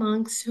me and the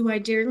monks, who I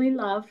dearly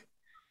love,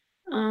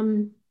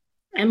 um,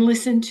 and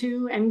listen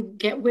to and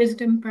get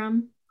wisdom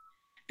from.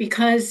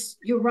 Because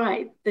you're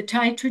right, the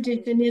Thai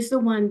tradition is the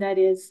one that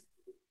is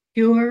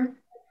pure.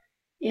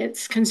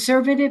 It's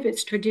conservative,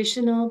 it's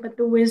traditional, but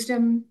the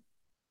wisdom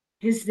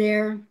is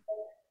there.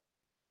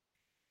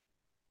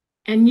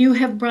 And you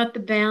have brought the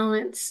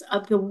balance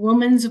of the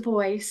woman's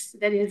voice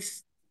that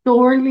is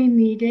sorely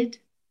needed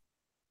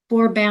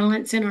for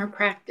balance in our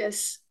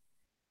practice.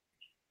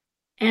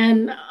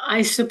 And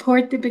I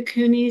support the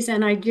Bhikkhunis,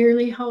 and I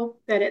dearly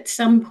hope that at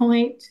some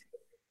point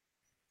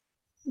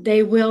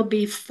they will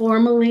be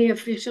formally,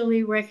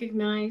 officially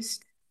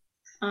recognized.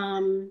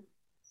 Um,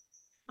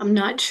 I'm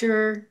not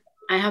sure.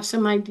 I have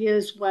some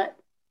ideas where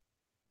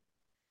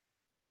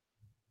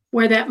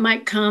that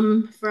might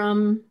come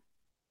from.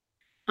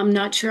 I'm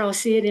not sure I'll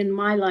see it in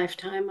my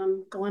lifetime.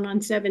 I'm going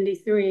on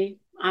 73.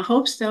 I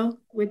hope so.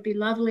 Would be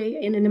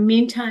lovely. And in the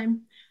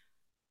meantime,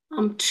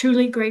 I'm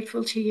truly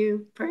grateful to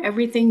you for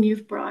everything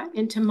you've brought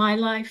into my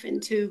life,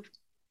 into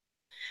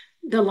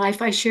the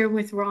life I share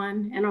with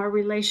Ron and our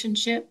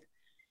relationship.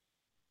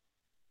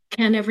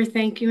 Can't ever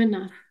thank you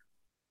enough.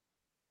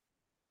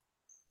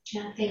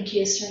 Yeah, thank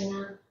you,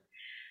 Serena.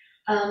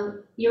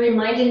 You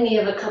reminded me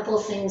of a couple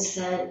of things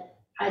that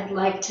I'd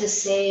like to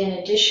say in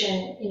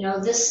addition.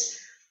 This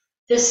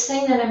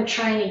thing that I'm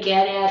trying to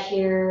get at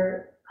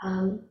here,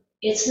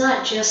 it's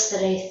not just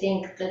that I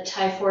think the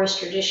Thai forest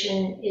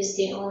tradition is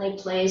the only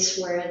place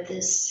where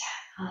this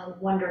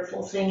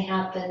wonderful thing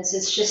happens.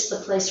 It's just the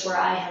place where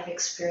I have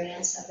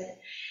experience of it.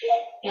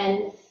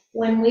 And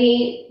when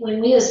we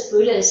as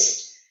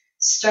Buddhists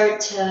start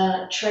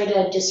to try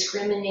to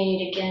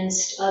discriminate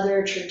against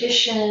other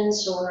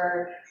traditions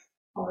or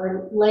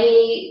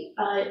lay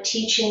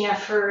teaching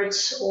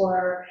efforts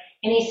or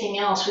anything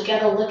else, we got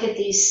to look at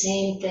these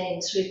same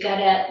things. We've got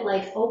to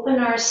like open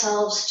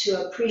ourselves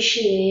to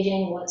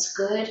appreciating what's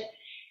good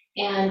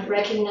and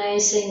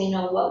recognizing,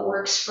 what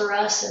works for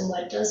us and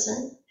what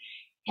doesn't,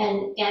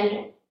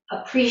 and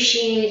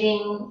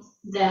appreciating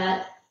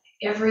that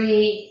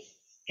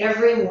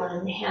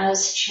everyone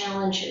has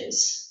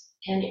challenges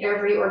and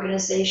every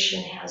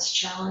organization has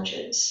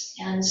challenges.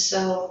 And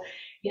so,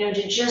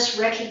 to just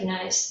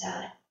recognize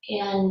that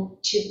and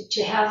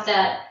to have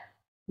that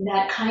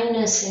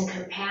kindness and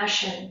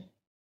compassion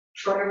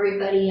for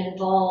everybody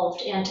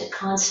involved and to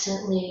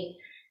constantly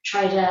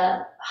try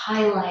to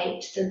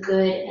highlight the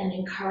good and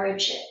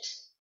encourage it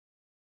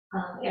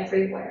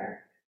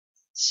everywhere.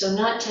 So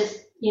not to,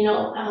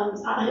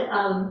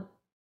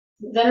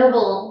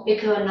 Venerable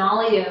Bhikkhu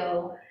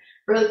Analayo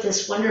wrote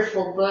this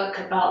wonderful book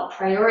about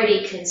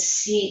priority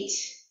conceit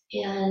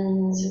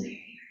and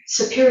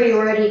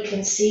superiority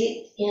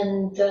conceit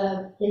in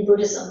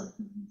Buddhism.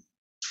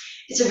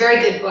 It's a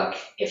very good book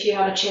if you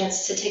have a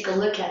chance to take a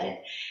look at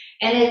it.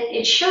 And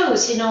it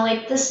shows,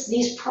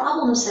 these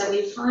problems that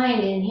we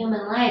find in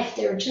human life,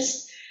 they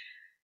just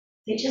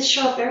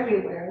show up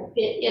everywhere.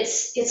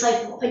 It's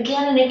like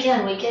again and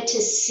again we get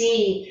to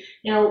see,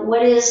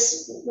 what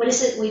is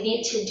it we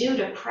need to do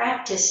to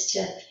practice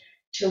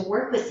to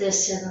work with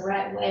this in the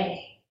right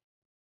way.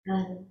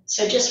 And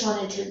so I just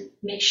wanted to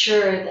make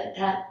sure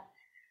that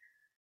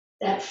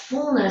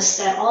fullness,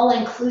 that all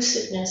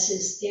inclusiveness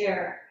is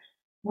there.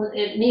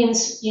 It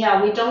means,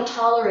 we don't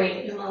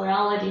tolerate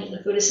immorality. The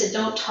Buddha said,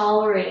 don't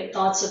tolerate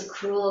thoughts of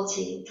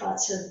cruelty,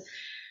 thoughts of,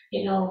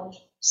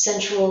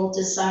 sensual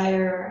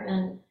desire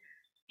and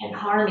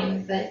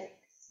harming, but,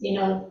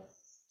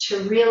 to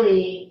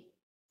really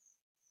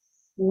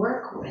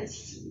work with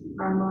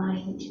our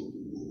mind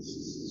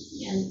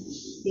in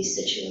these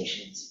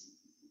situations.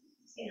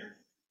 Yeah.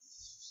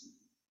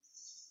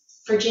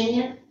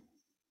 Virginia?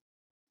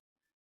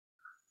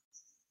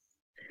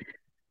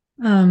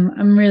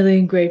 I'm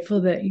really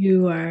grateful that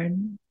you are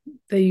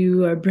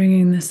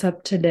bringing this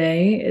up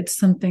today. It's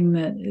something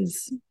that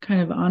is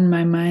kind of on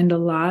my mind a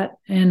lot,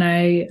 and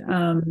I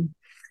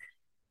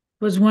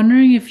was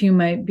wondering if you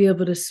might be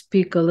able to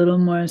speak a little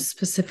more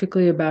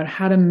specifically about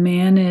how to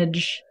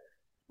manage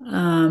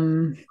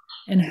and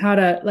how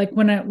to, like,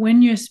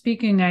 when you're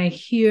speaking, I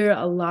hear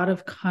a lot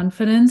of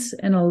confidence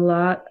and a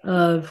lot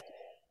of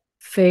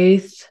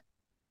faith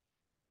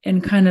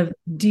and kind of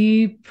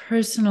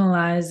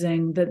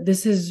depersonalizing that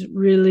this is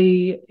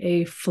really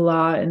a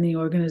flaw in the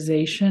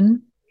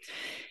organization.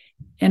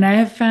 And I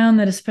have found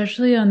that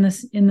especially in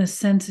the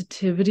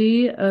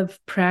sensitivity of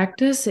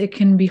practice, it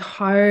can be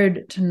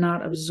hard to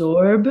not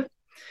absorb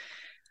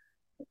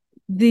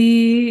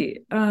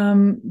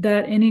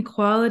that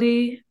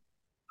inequality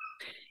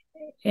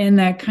and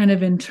that kind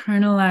of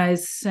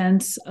internalized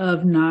sense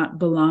of not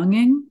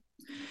belonging.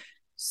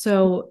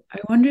 So I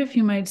wonder if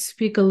you might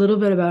speak a little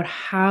bit about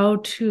how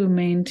to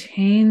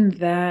maintain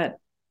that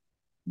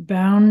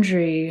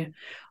boundary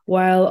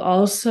while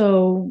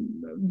also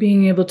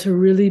being able to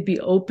really be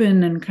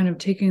open and kind of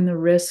taking the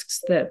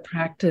risks that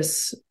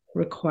practice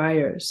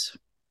requires.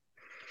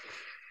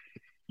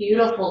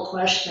 Beautiful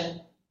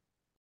question.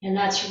 And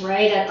that's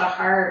right at the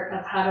heart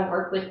of how to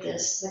work with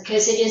this,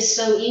 because it is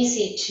so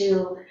easy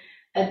to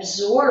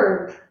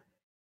absorb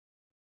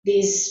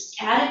these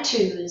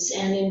attitudes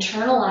and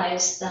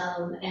internalize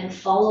them and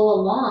follow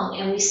along.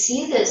 And we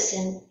see this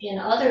in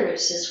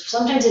others.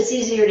 Sometimes it's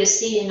easier to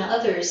see in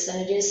others than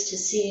it is to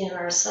see in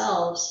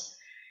ourselves.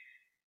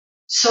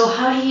 So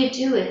how do you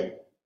do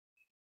it?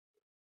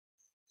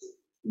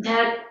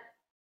 That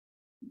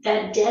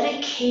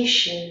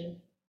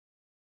dedication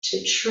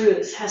to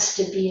truth has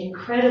to be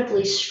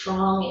incredibly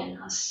strong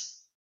in us.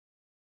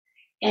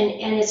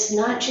 And it's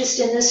not just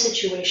in this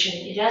situation.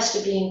 It has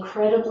to be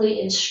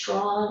incredibly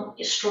strong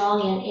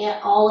in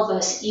all of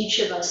us, each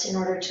of us, in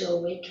order to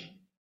awaken.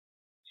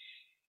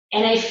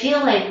 And I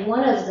feel like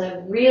one of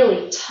the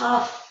really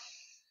tough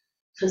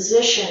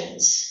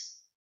positions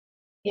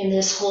in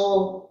this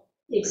whole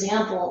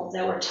example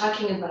that we're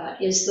talking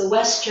about is the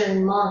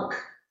Western monk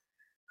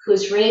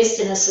who's raised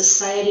in a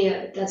society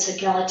that's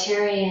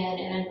egalitarian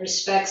and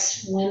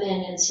respects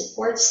women and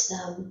supports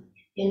them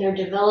in their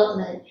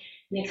development.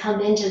 And they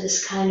come into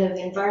this kind of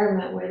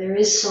environment where there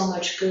is so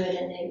much good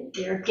and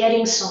they're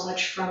getting so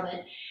much from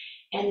it.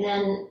 And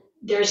then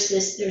there's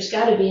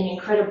got to be an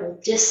incredible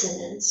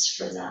dissonance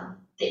for them.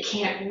 They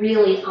can't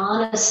really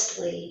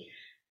honestly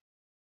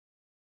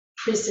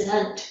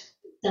present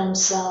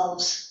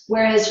themselves.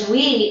 Whereas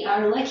we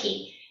are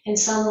lucky in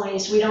some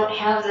ways. We don't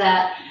have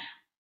that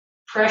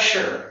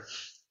pressure.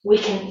 We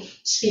can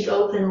speak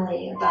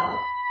openly about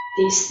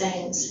these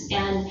things.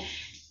 And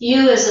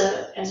you as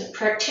a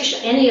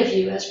practitioner, any of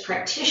you as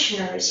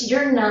practitioners,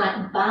 you're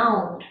not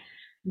bound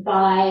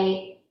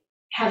by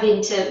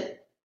having to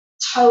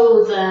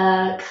toe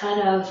the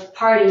kind of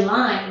party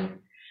line.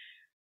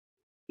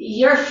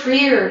 You're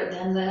freer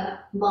than the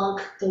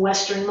monk, the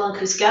Western monk,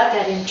 who's got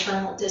that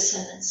internal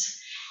dissonance.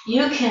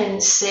 You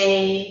can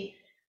say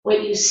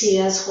what you see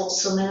as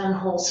wholesome and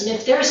unwholesome.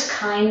 If there's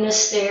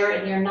kindness there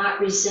and you're not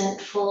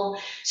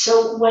resentful.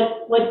 So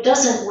what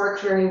doesn't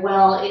work very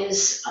well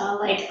is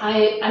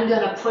I'm going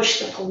to push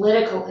the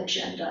political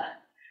agenda.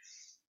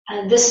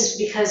 And this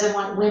is because I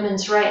want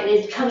women's rights.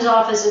 It comes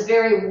off as a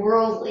very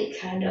worldly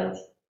kind of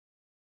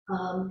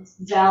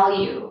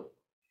value.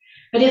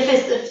 But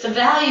if the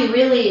value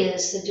really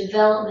is the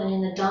development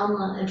in the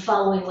Dhamma and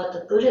following what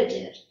the Buddha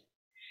did,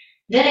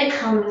 then it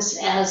comes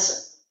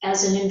as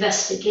an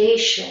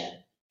investigation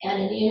and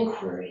an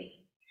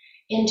inquiry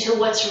into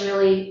what's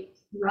really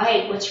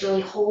right, what's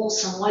really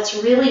wholesome, what's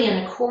really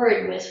in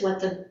accord with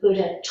what the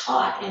Buddha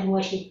taught and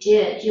what he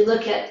did. You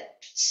look at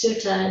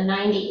Sutta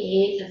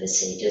 98 of the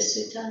Sutta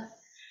Sutta,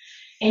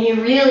 and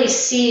you really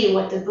see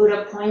what the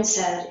Buddha points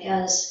at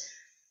as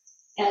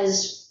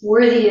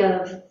worthy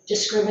of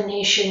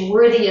discrimination,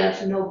 worthy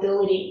of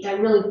nobility, that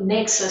really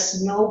makes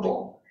us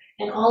noble.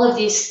 And all of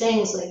these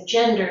things like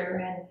gender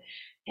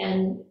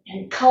and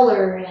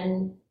color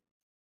and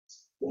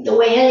the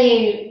way,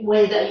 any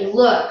way that you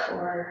look,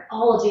 or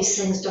all of these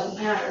things don't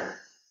matter.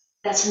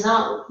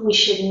 We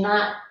should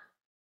not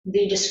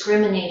be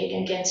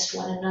discriminating against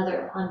one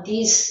another on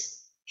these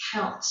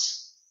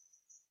counts.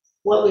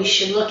 What we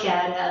should look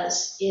at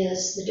as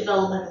is the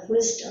development of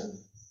wisdom,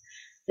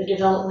 the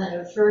development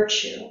of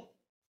virtue,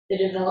 the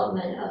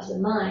development of the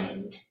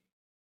mind.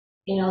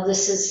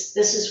 This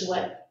is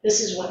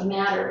what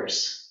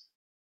matters.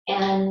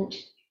 And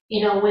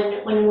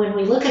when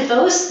we look at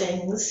those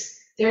things,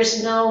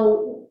 there's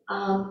no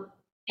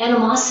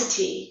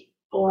animosity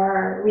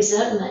or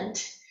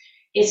resentment.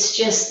 It's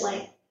just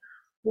like,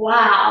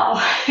 wow,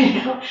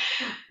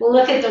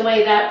 look at the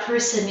way that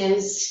person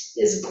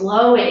is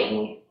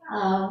glowing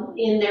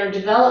in their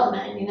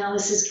development.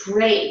 This is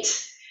great.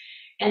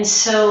 And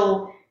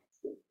so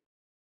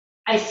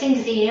I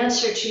think the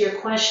answer to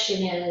your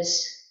question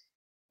is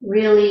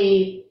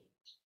really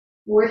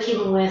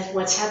working with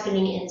what's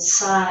happening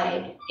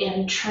inside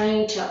and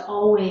trying to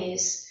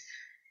always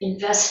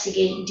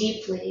investigate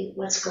deeply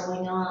what's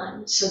going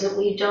on so that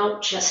we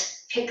don't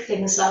just pick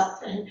things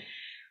up and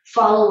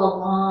follow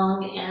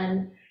along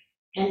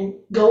and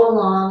go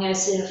along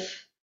as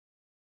if,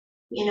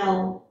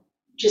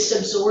 just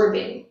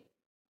absorbing.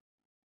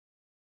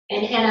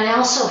 And I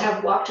also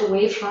have walked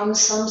away from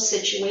some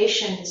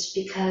situations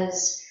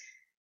because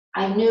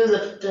I knew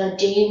the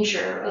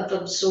danger of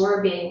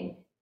absorbing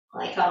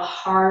like a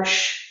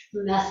harsh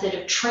method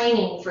of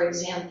training, for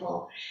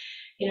example.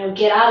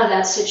 Get out of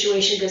that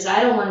situation because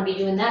I don't want to be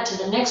doing that to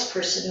the next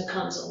person who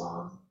comes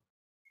along.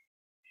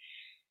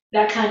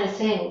 That kind of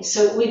thing.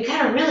 So we've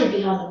got to really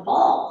be on the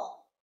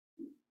ball.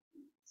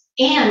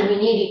 And we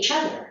need each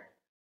other.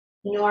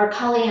 Our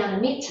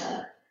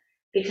Kalyanamitta,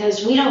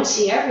 because we don't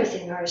see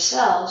everything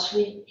ourselves.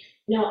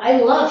 I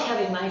love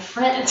having my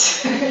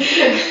friends.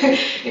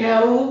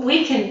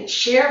 We can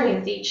share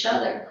with each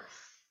other,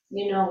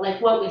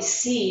 like what we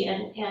see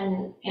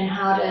and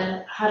how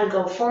to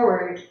go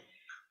forward.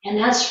 And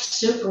that's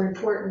super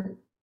important.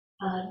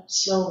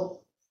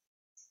 So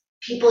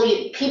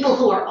people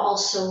who are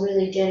also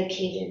really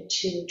dedicated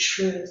to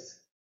truth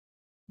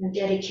and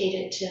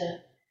dedicated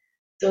to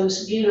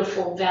those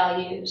beautiful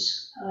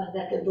values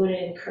that the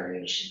Buddha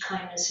encouraged,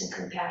 kindness and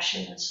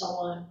compassion and so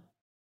on.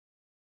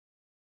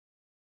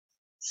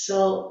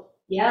 So,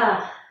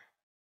 yeah,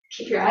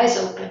 keep your eyes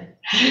open.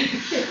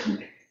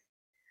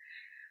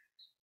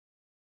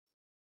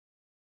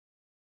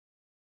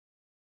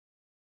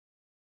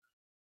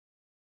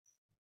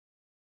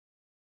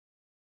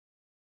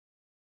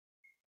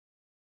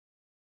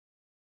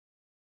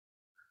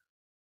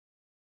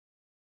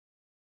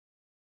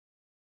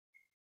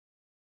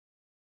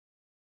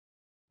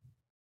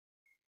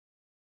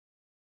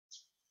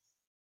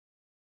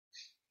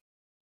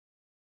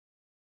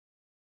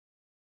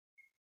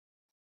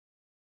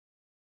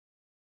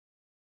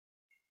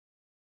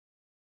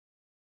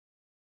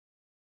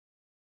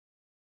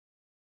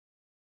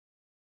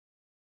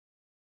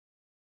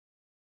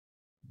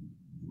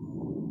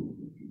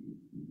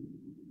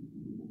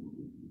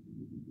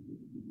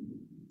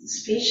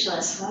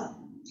 Speechless, huh?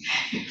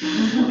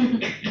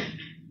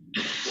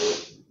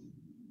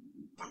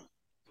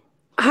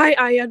 Hi,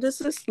 Aya.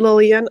 This is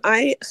Lillian.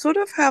 I sort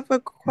of have a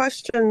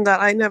question that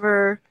I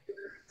never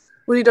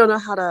really don't know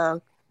how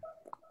to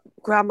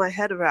grab my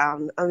head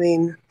around. I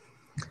mean,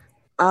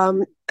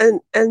 and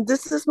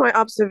this is my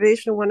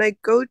observation when I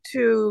go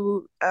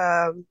to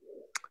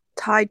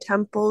Thai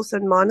temples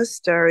and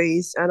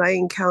monasteries, and I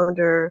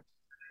encounter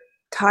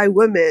Thai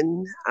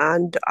women,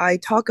 and I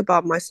talk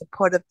about my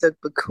support of the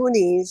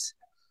Bhikkhunis.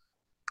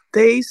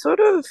 They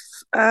sort of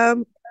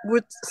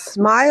would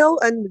smile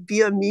and be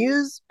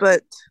amused,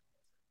 but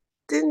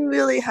didn't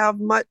really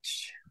have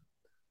much.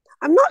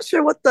 I'm not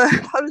sure what the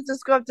how to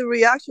describe the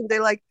reaction.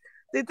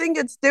 They think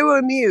they were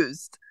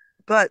amused,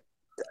 but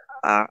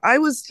I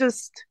was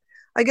just,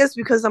 I guess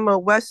because I'm a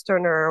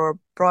Westerner or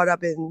brought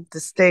up in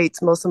the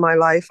States most of my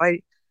life,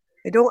 I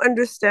don't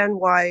understand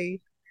why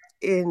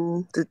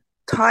in the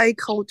Thai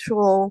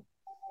cultural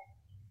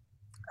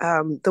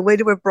the way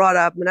they were brought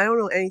up, and I don't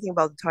know anything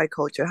about the Thai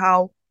culture,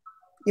 how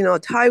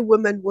Thai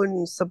women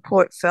wouldn't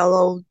support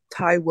fellow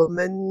Thai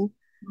women.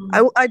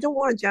 I don't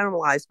want to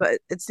generalize, but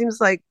it seems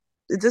like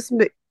it just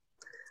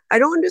I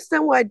don't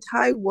understand why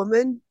Thai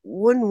women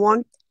wouldn't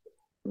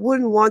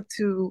want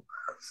to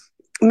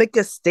make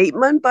a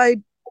statement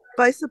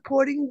by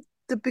supporting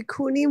the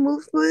Bikini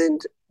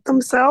movement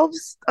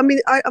themselves. I mean,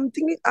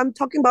 I'm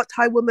talking about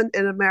Thai women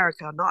in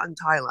America, not in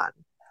Thailand.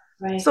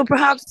 Right. So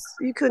perhaps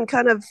you can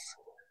kind of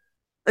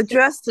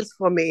address this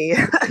for me.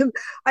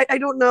 I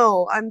don't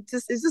know.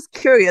 It's just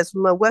curious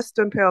from a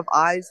Western pair of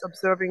eyes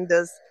observing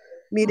this,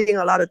 meeting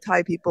a lot of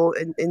Thai people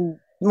in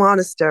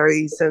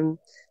monasteries, and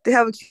they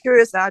have a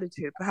curious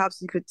attitude.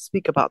 Perhaps you could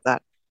speak about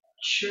that.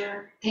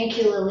 Sure. Thank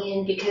you,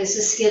 Lillian, because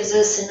this gives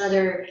us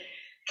another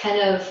kind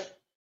of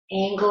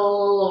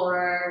angle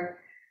or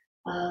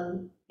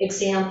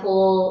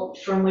example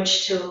from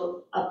which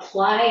to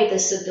apply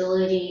this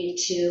ability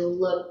to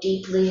look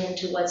deeply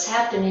into what's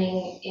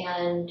happening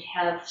and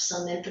have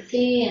some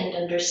empathy and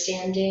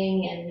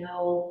understanding and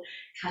know,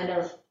 kind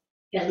of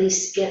at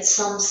least get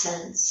some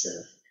sense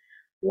of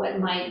what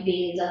might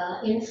be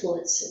the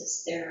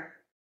influences there.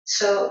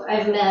 So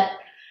I've met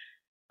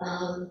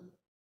um,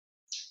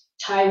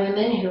 Thai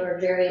women who are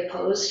very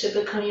opposed to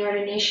Bhikkhuni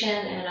ordination,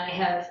 and I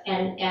have,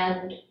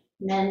 and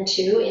men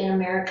too in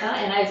America,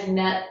 and I've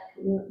met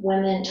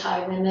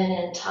Thai women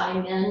and Thai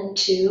men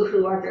too,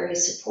 who are very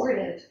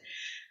supportive.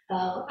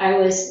 I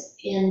was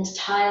in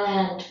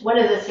Thailand. One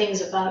of the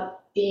things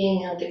about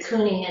being a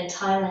bhikkhuni in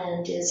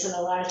Thailand is that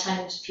a lot of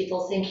times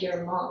people think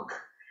you're a monk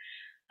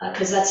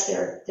because that's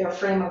their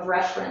frame of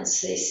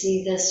reference. They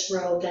see this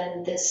robe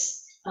and this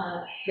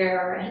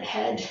hair and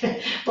head,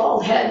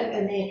 bald head,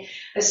 and they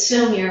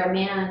assume you're a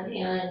man.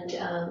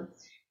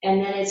 And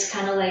then it's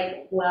kind of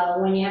like,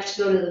 well, when you have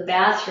to go to the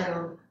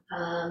bathroom,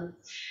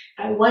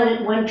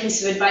 one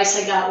piece of advice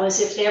I got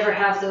was if they ever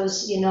have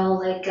those,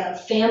 like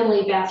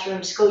family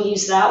bathrooms, go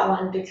use that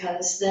one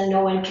because then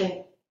no one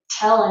can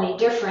tell any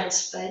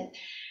difference. But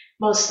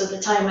most of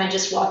the time, I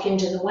just walk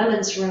into the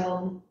women's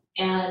room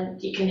and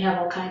you can have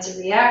all kinds of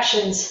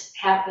reactions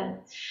happen.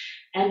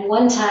 And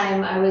one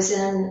time I was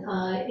in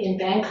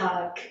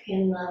Bangkok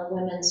in the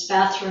women's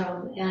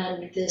bathroom,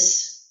 and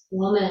this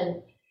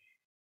woman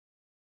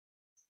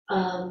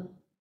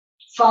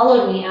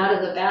followed me out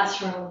of the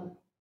bathroom,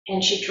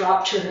 and she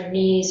dropped to her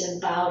knees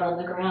and bowed on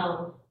the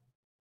ground.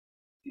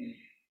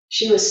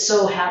 She was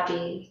so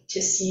happy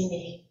to see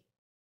me.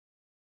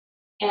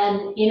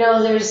 And,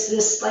 there's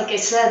this, like I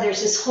said,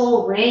 there's this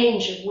whole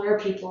range of where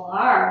people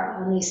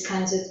are on these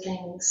kinds of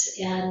things.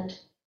 And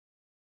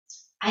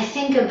I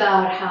think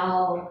about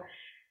how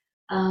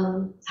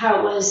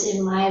it was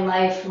in my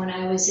life when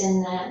I was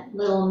in that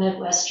little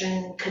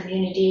Midwestern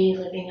community,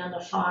 living on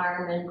the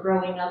farm and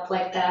growing up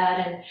like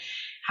that, and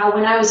how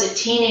when I was a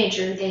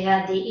teenager, they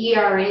had the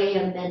ERA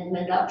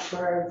amendment up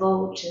for a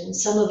vote, and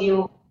some of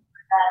you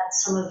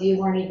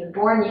weren't even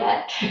born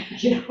yet,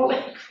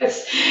 like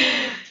this.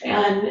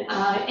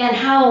 And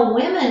how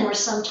women were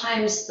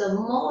sometimes the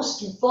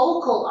most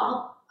vocal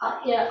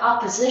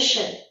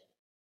opposition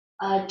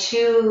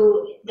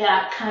to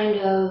that kind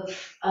of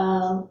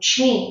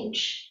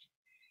change.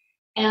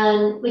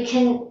 And we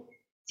can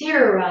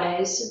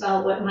theorize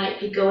about what might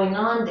be going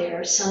on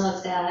there. Some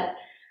of that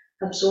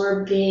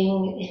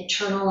absorbing,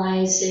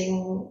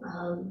 internalizing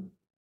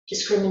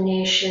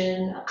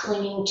discrimination, a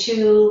clinging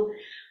to,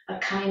 a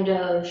kind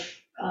of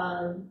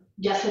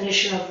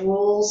definition of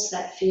rules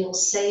that feel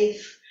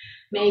safe,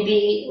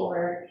 maybe,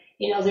 or,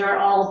 there are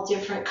all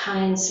different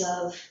kinds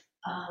of,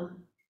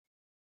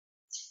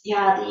 the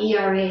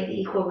ERA, the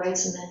Equal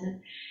Rights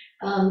Amendment.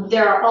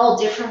 There are all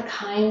different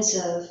kinds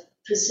of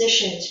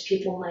positions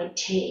people might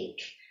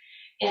take.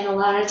 And a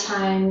lot of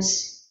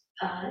times,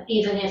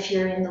 even if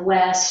you're in the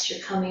West, you're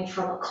coming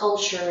from a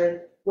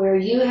culture where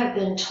you have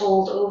been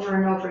told over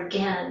and over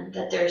again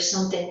that there's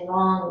something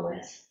wrong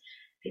with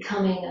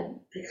becoming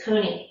a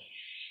bhikkhuni.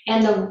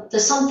 And the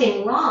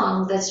something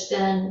wrong that's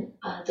been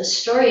the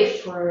story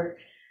for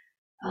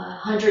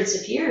hundreds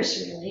of years,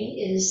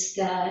 really, is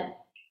that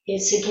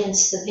it's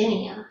against the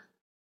Vinaya,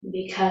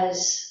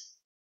 because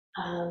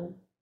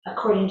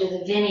according to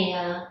the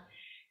Vinaya,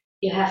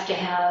 you have to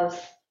have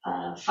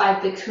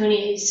 5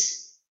 bhikkhunis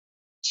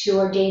to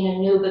ordain a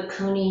new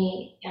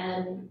bhikkhuni,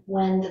 and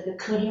when the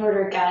bhikkhuni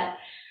order got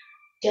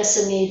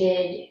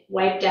decimated,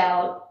 wiped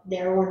out,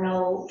 there were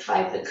no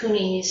 5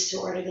 bhikkhunis to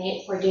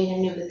ordain a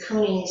new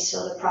bhikkhuni,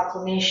 so the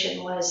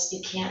proclamation was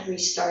you can't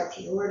restart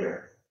the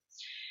order.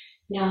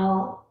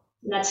 Now,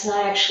 that's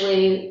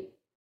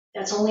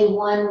only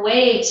one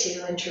way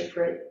to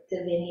interpret the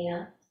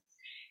Vinaya,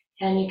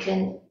 and you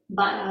can,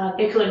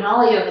 Bhikkhu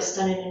Analayo has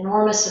done an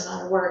enormous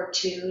amount of work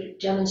to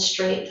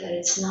demonstrate that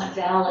it's not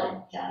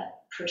valid,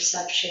 that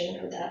perception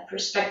or that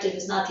perspective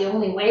is not the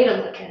only way to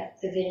look at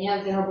the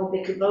Vinaya. Venerable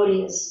Bhikkhu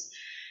Bodhi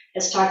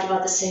has talked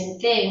about the same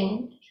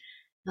thing.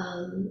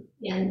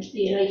 And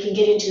you can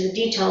get into the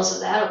details of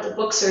that. The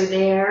books are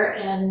there,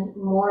 and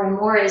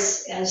more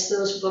as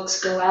those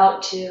books go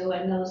out to,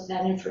 and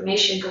that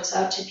information goes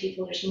out to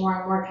people, there's more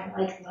and more kind of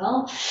like,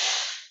 well,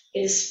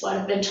 is what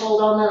I've been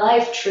told all my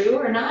life true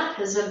or not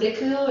as a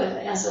bhikkhu,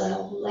 as a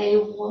lay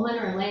woman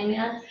or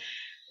layman,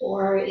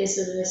 or is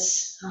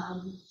this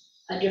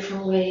a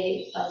different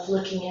way of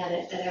looking at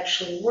it that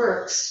actually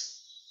works?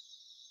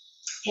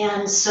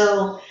 And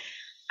so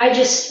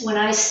when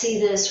I see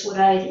this, what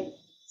I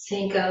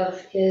think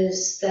of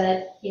is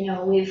that,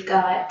 we've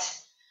got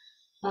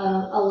a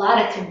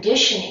lot of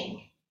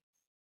conditioning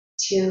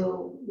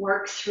to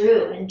work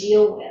through and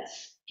deal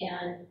with.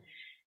 And,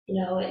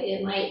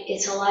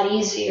 it's a lot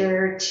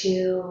easier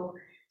to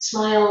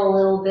smile a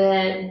little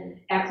bit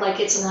and act like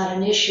it's not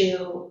an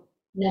issue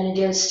than it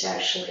is to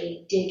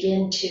actually dig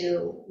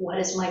into what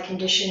has my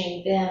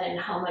conditioning been and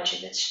how much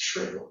of it's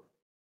true.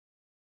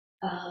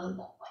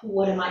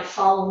 What am I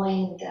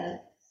following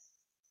that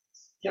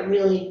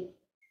really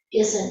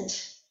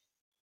isn't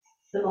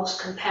the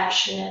most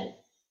compassionate,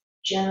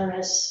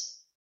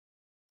 generous,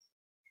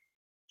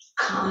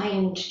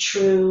 kind,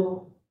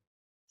 true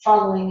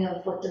following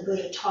of what the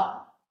Buddha taught?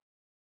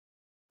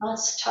 Well,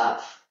 it's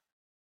tough.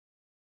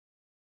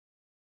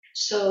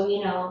 So,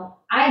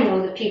 I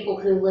know the people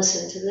who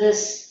listen to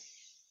this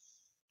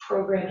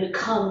program, who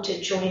come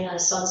to join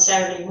us on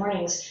Saturday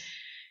mornings,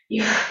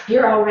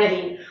 you're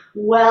already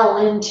well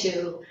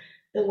into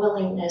the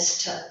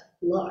willingness to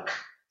look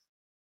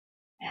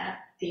at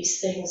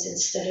these things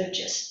instead of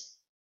just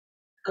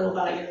go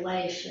about your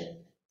life and,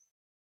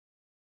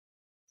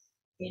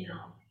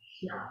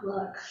 not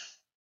look.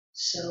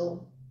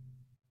 So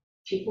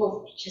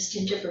people just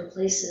in different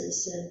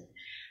places,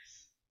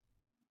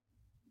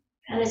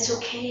 and it's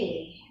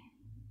okay.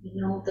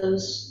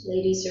 Those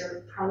ladies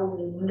are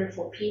probably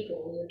wonderful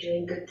people who are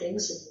doing good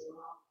things in the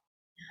world.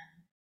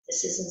 And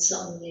this isn't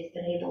something they've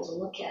been able to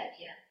look at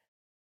yet.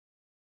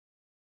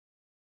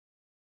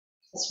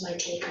 That's my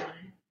take on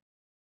it.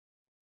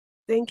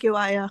 Thank you,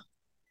 Aya.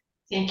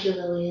 Thank you,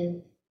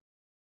 Lillian.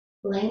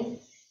 Ling?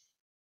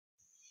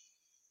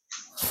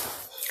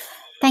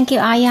 Thank you,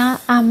 Aya.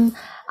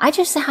 I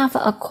just have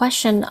a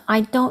question.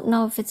 I don't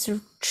know if it's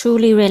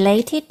truly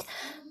related,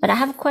 but I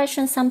have a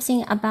question,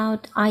 something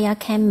about Aya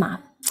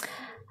Khenma.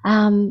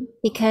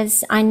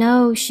 Because I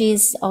know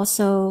she's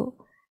also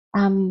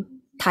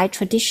Thai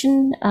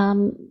tradition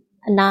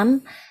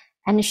nun,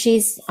 and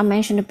I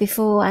mentioned it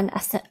before, and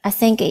I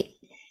think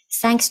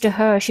thanks to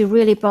her, she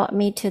really brought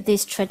me to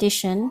this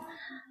tradition.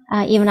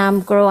 Even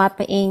I'm grow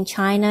up in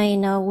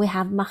China, we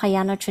have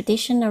Mahayana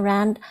tradition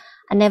around.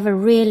 I never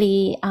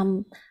really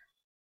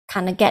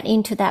kind of get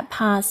into that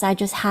path. I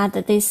just had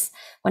this,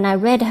 when I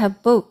read her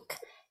book,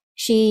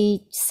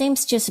 she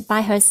seems just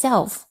by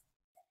herself.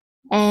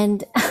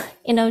 And,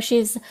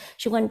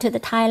 she went to the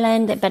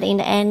Thailand, but in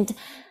the end,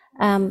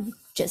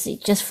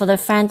 just for the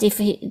friends, if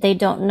they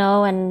don't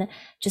know, and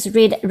just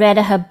read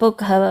her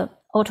book, her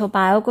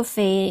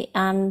autobiography,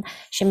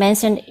 she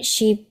mentioned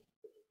she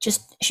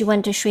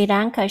went to Sri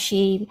Lanka,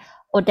 she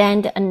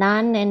ordained a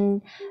nun,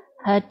 and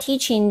her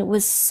teaching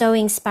was so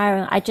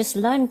inspiring. I just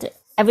learned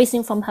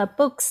everything from her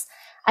books.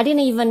 I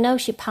didn't even know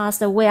she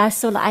passed away. I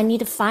thought I need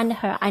to find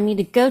her. I need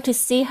to go to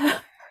see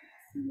her.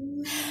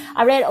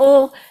 I read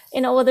all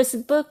these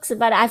books,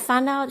 but I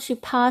found out she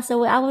passed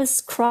away. I was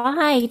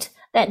cried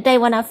that day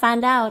when I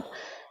found out.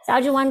 So I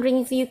was just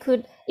wondering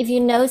if you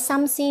know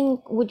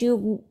something, would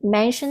you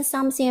mention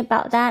something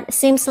about that? It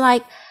seems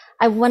like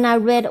when I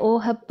read all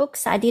her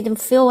books, I didn't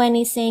feel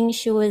anything.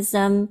 She was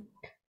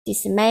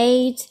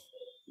dismayed,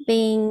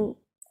 being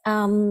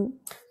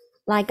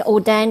like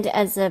ordained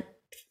as a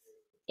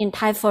in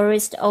Thai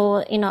forest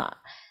or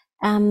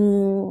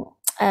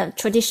a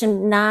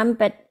tradition nun,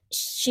 but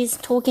she's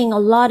talking a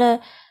lot of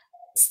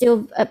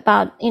still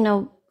about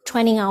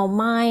training our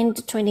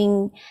mind,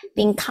 training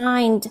being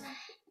kind,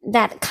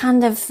 that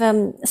kind of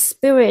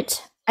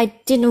spirit. I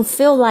didn't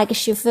feel like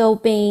she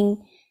felt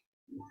being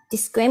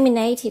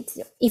discriminated.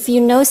 If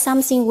you know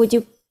something, would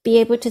you be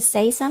able to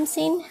say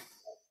something?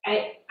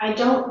 I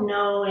don't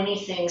know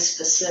anything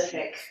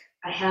specific.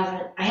 I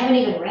haven't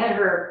even read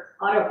her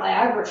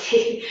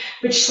autobiography,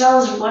 which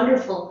sounds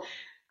wonderful.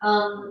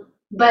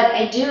 But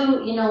I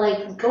do,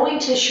 like going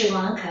to Sri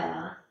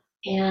Lanka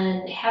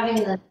and having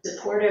the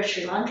support of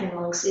Sri Lankan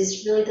monks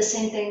is really the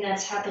same thing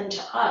that's happened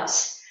to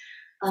us.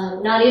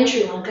 Not in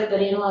Sri Lanka,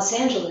 but in Los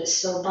Angeles.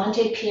 So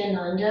Bhante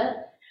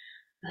Piyananda,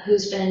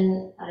 who's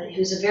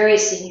a very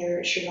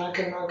senior Sri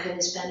Lankan monk and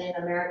has been in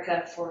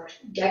America for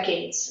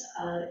decades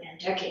and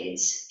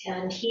decades.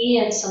 And he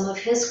and some of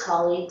his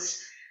colleagues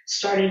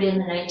started in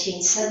the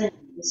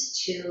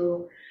 1970s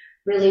to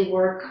really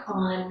work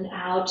on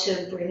how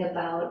to bring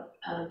about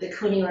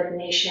bhikkhuni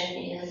ordination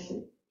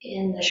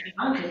in the Sri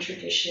Lankan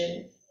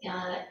tradition.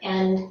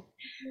 And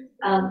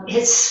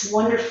it's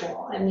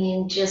wonderful. I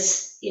mean,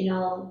 just, he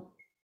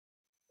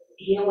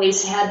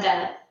always had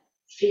that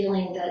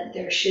feeling that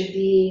there should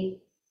be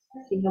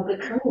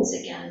bhikkhunis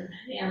again.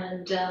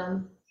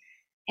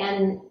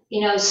 And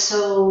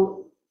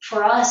so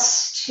for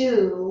us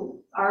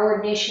too, our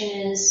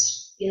ordination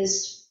is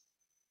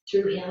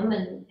through him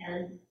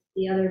and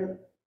the other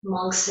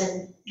monks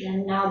and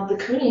now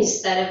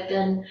bhikkhunis that have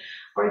been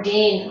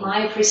ordained.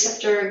 My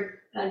preceptor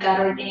got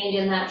ordained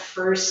in that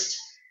first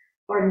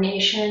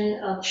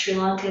ordination of Sri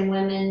Lankan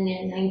women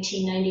in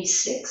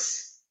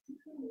 1996.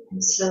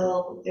 And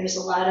so there's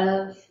a lot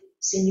of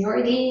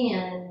seniority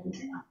and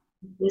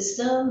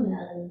wisdom,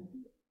 and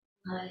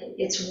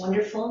it's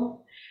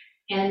wonderful.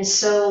 And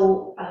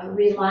so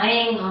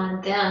relying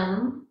on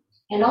them,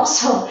 and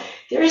also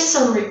there's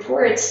some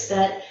reports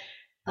that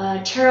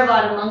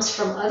Theravada monks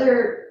from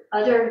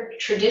other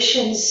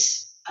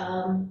traditions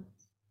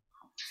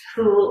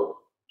who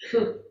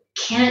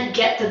can't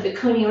get the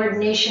bhikkhuni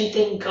ordination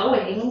thing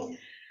going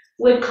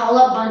would call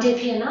up Bhante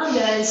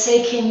Piyananda and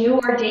say, "Can you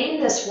ordain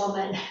this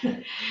woman?"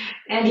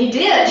 And he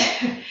did,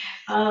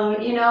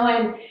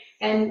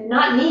 and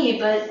not me,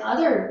 but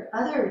other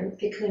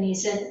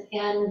bhikkhunis,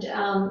 and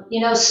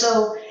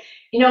so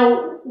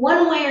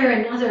one way or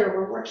another,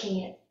 we're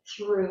working it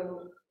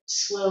through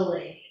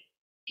slowly.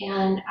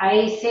 And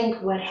I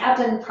think what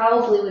happened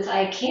probably with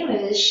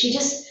Aikema is she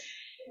just,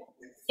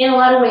 in a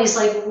lot of ways,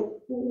 like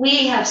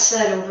we have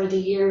said over the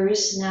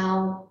years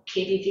now,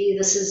 KBV,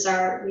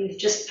 we've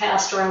just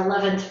passed our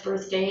 11th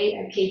birthday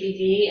at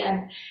KBV,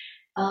 and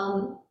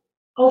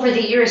over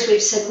the years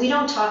we've said we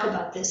don't talk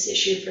about this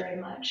issue very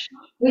much.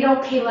 We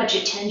don't pay much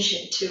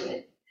attention to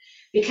it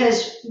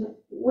because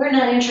we're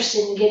not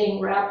interested in getting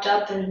wrapped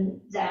up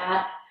in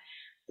that.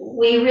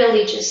 We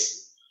really just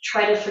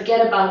try to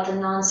forget about the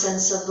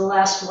nonsense of the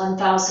last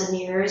 1,000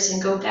 years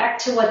and go back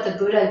to what the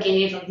Buddha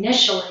gave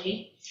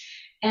initially,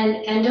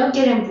 and don't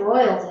get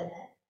embroiled in it.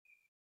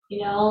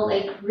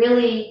 Like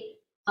really,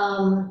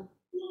 but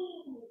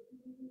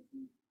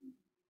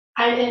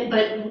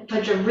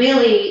to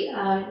really,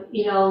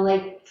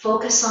 like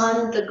focus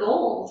on the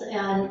gold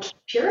and keep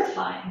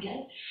purifying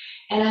it.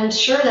 And I'm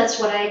sure that's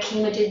what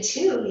Aikema did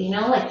too,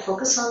 like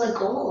focus on the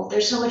gold.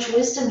 There's so much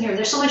wisdom here.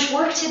 There's so much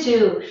work to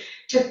do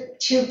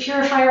to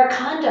purify our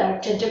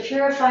conduct and to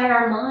purify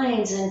our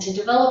minds and to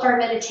develop our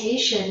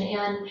meditation.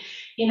 And,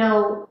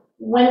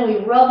 when we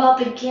rub up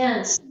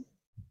against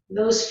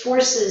those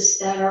forces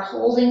that are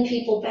holding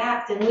people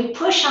back, then we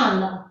push on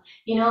them,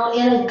 in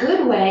a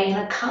good way, in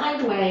a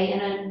kind way, in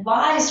a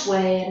wise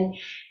way,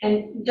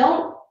 and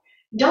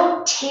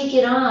don't take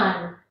it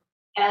on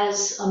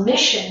as a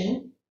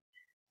mission.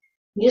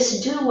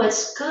 Just do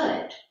what's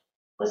good,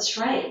 what's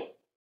right.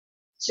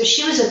 So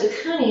she was a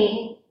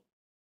bhikkhuni.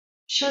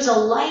 She was a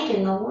light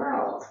in the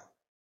world.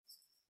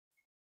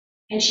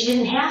 And she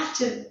didn't have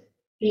to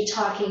be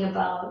talking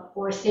about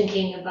or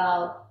thinking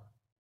about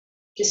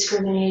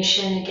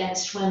discrimination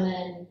against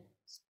women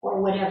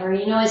or whatever.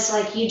 It's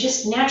like you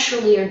just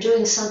naturally are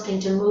doing something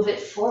to move it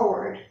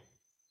forward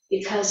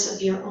because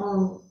of your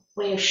own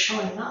way of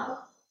showing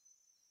up.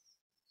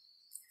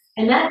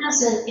 And that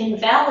doesn't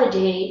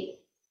invalidate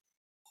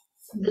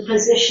the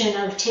position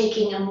of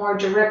taking a more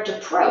direct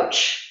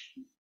approach.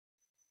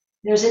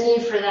 There's a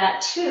need for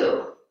that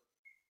too.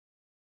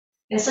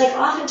 It's like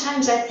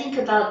oftentimes I think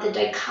about the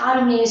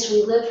dichotomies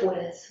we live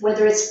with,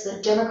 whether it's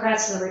the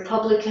Democrats and the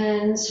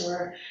Republicans,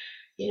 or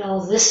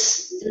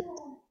this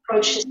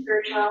approach to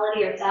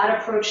spirituality or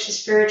that approach to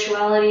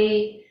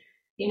spirituality.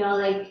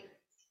 Like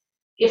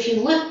if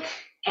you look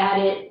at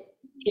it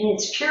in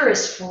its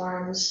purest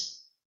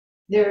forms,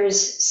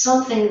 there's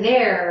something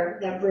there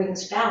that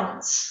brings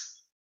balance.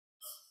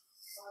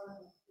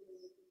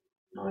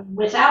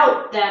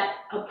 Without that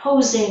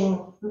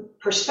opposing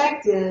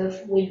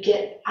perspective, we'd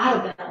get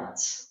out of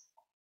balance.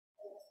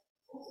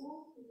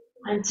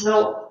 And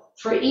so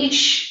for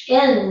each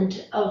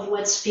end of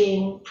what's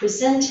being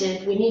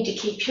presented, we need to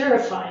keep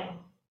purifying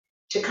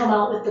to come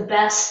out with the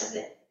best of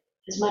it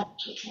as much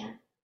as we can.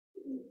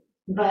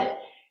 But,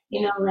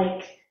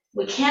 like,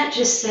 we can't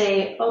just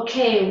say,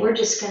 okay, we're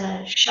just going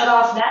to shut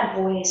off that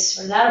voice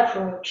or that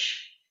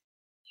approach.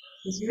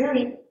 It's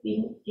really,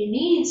 you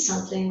need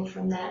something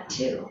from that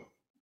too.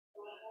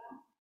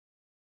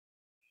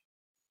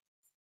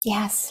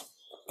 Yes,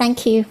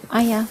 thank you,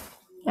 Aya.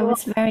 That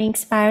was very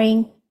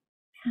inspiring.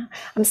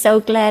 I'm so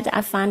glad I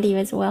found you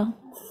as well.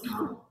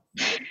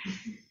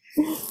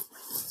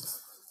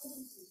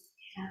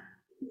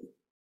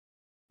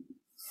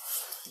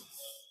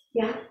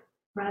 Yeah,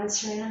 Ron,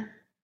 Serena.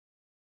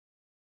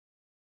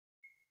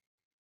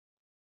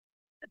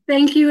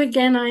 Thank you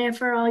again, Aya,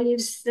 for all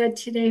you've said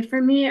today. For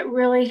me, it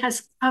really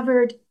has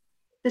covered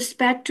the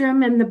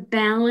spectrum and the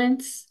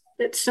balance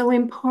that's so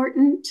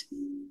important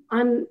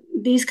on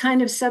these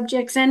kind of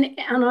subjects and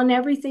on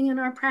everything in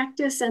our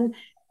practice. And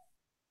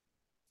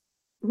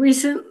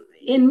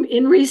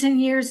in recent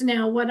years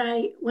now,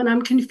 when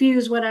I'm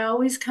confused, what I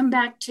always come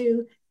back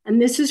to,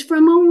 and this is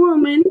from a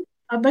woman,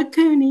 a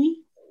bhikkhuni,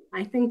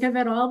 I think of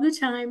it all the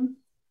time,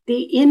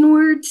 the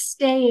inward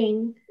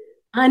staying,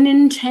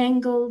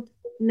 unentangled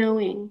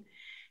knowing.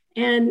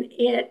 And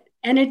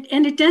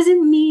it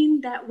doesn't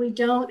mean that we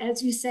don't,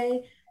 as you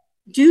say,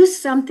 do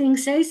something,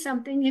 say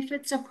something if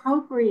it's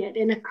appropriate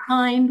in a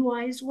kind,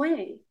 wise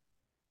way.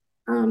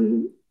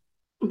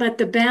 But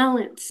the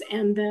balance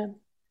and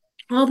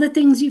all the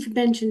things you've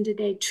mentioned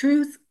today,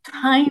 truth,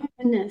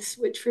 kindness,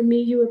 which for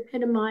me you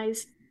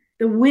epitomize,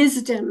 the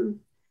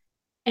wisdom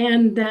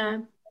and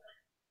the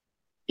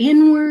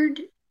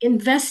inward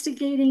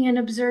investigating and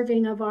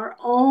observing of our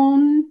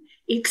own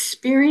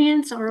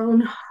experience, our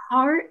own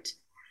heart,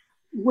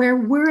 where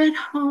we're at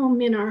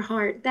home in our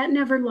heart, that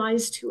never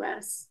lies to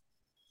us.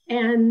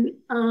 And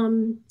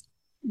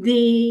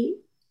the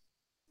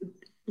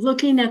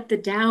looking at the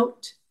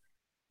doubt,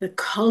 the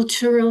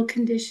cultural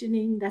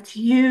conditioning, that's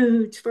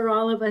huge for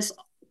all of us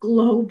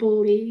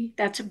globally.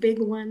 That's a big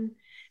one.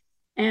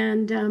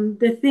 And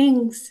the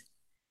things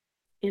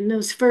in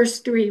those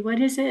first three, what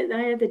is it?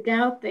 I had the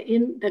doubt,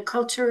 the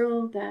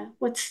cultural,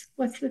 what's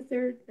the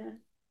third?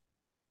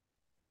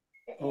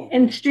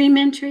 And stream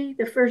entry,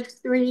 the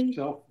first three.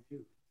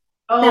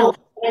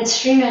 And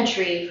stream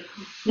entry.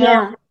 No,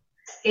 yeah.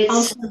 It's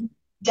also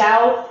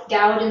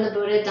doubt in the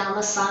Buddha,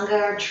 Dhamma,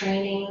 Sangha, our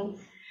training,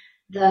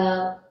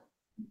 the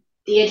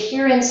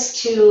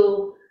adherence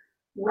to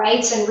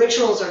rites and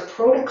rituals or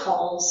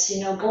protocols,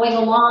 going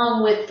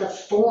along with the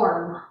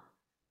form,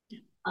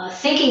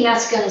 thinking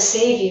that's going to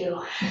save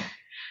you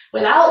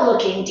without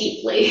looking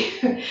deeply.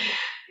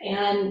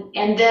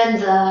 and then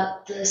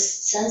the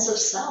sense of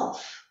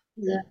self,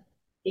 the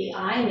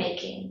I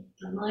making,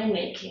 the mind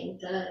making,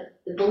 the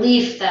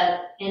belief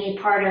that any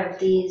part of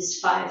these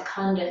 5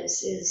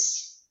 khandhas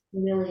is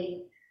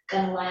really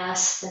going to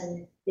last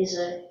and is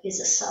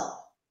a self.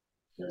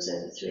 Those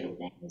are the 3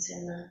 things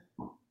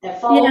that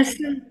follow. Yes.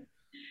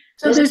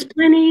 So there's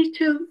plenty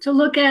to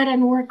look at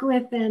and work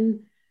with,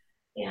 and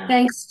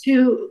thanks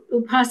to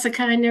Upasaka,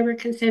 I never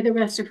can say the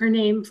rest of her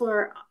name,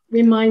 for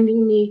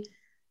reminding me,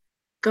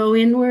 go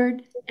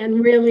inward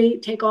and really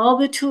take all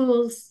the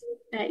tools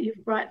that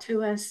you've brought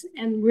to us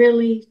and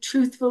really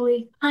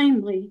truthfully,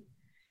 kindly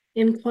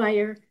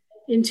inquire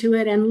into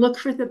it and look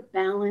for the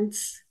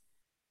balance.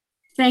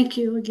 Thank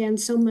you again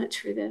so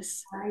much for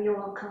this. You're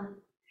welcome.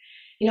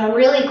 I'm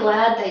really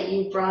glad that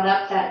you brought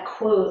up that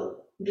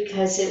quote,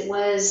 because it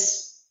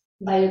was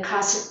by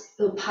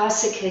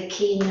Upasika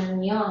Ki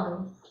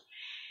Nanyang.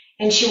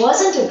 And she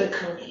wasn't a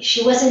bhikkhuni.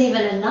 She wasn't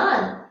even a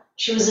nun.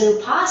 She was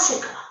an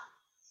upasika,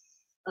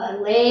 a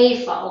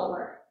lay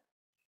follower.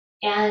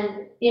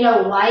 And,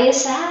 why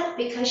is that?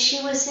 Because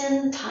she was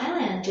in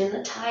Thailand, in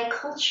the Thai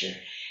culture.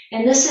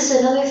 And this is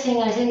another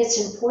thing I think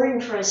it's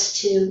important for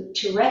us to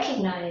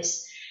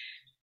recognize.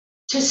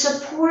 To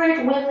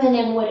support women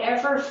in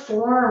whatever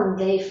form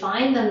they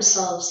find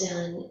themselves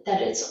in,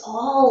 that it's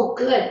all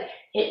good,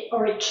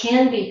 or it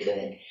can be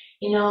good.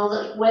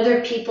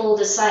 Whether people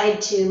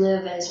decide to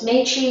live as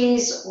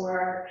mechis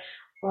or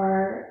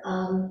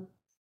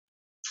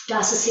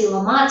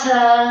Dasasila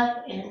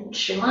Mata in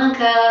Sri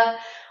Lanka,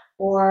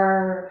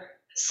 or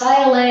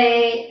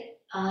Sayalay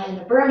in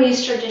the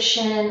Burmese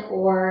tradition,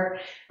 or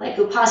like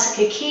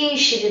Upasika Ki,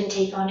 she didn't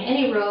take on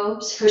any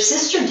robes. Her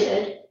sister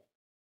did.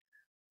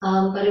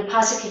 But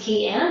Upasika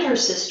Ki and her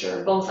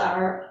sister both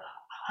are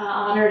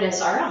honored as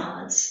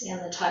arahants in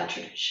the Thai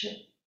tradition.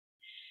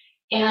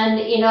 And,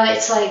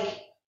 it's like,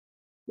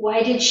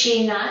 why did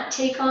she not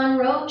take on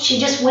robes? She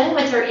just went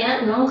with her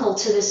aunt and uncle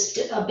to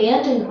this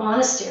abandoned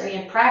monastery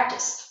and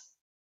practiced.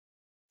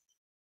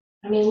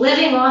 I mean,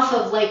 living off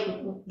of like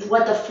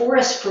what the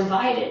forest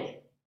provided.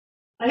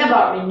 Talk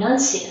about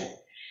renunciant.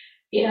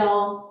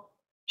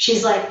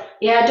 She's like,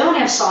 Yeah, don't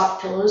have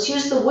soft pillows.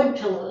 Use the wood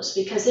pillows,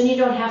 because then you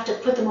don't have to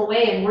put them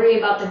away and worry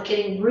about them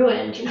getting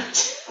ruined. You know,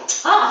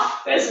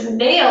 tough as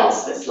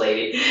nails, this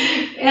lady.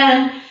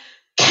 And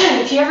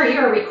if you ever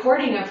hear a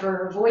recording of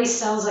her, her voice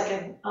sounds like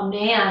a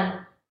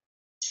man.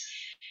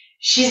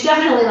 She's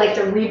definitely like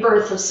the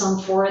rebirth of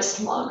some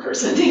forest monk or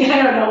something.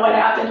 I don't know what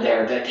happened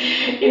there, but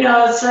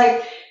it's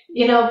like,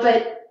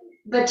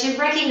 but to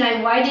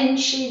recognize, why didn't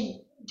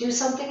she do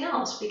something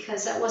else?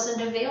 Because that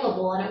wasn't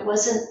available, and it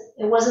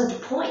wasn't the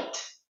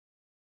point.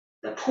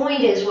 The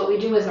point is what we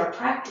do with our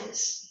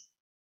practice,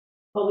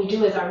 what we do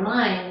with our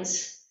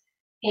minds.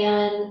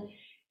 And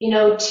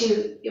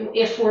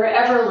if we're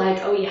ever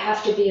like, oh, you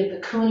have to be a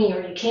bhikkhuni,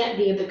 or you can't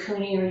be a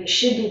bhikkhuni, or you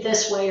should be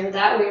this way or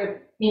that way,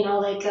 or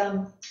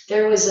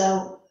there was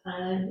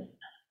an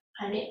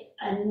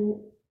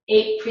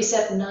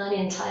 8-precept nun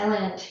in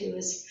Thailand who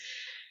was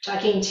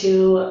talking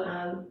to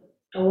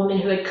a woman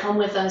who had come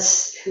with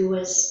us, who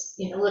was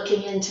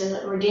looking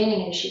into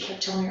ordaining, and she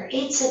kept telling her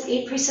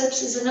 8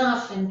 precepts is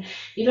enough, and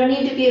you don't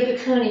need to be a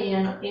bhikkhuni,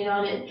 and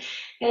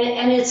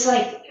it's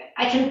like,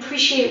 I can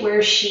appreciate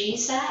where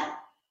she's at,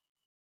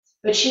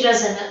 but she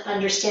doesn't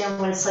understand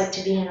what it's like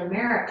to be in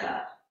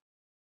America,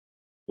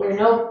 where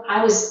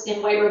I was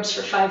in white robes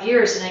for 5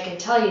 years, and I can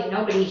tell you,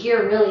 nobody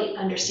here really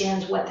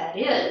understands what that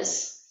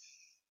is,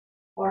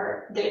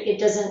 or it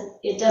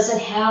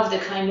doesn't have the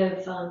kind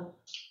of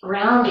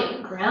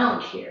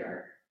ground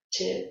here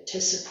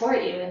to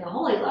support you in the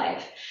holy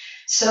life.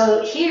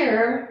 So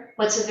here,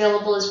 what's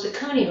available is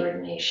bhikkhuni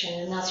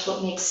ordination, and that's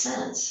what makes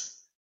sense.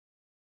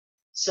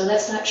 So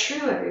that's not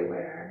true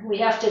everywhere. We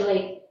have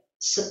to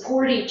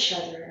support each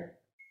other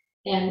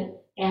and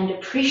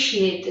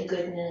appreciate the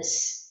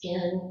goodness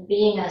in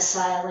being a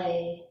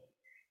Sile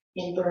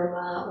in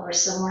Burma or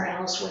somewhere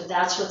else where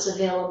that's what's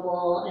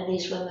available, and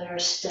these women are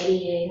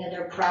studying and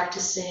they're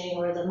practicing,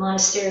 or the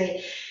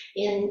monastery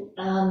in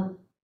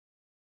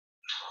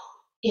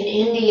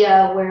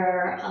India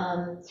where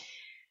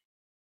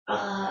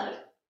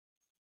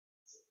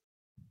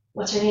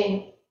what's her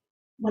name?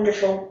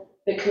 Wonderful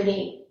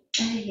bhikkhuni.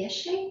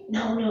 Yeshe?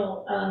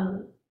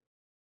 No.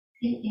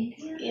 In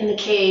India? In the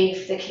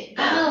cave. Tenzin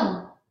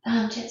Palmo.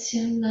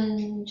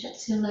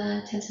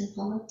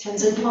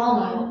 Tenzin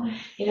Palmo.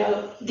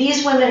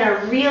 These women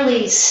are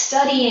really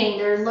studying,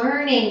 they're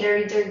learning,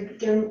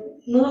 they're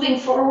moving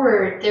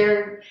forward,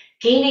 they're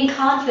gaining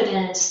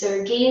confidence,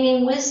 they're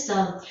gaining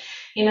wisdom,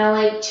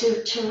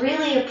 to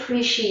really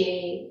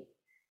appreciate,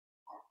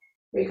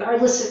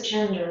 regardless of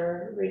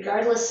gender,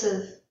 regardless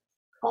of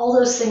all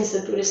those things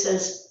that Buddha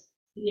says,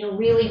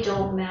 really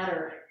don't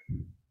matter,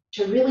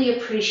 to really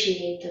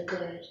appreciate the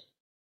good.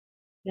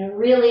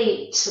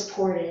 Really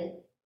support it.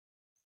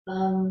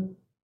 And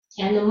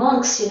the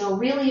monks,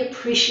 really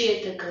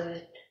appreciate the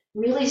good,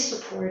 really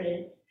support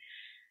it.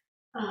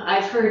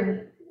 I've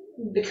heard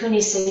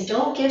bhikkhunis say,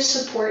 don't give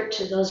support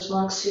to those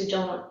monks who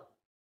don't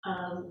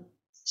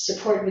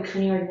support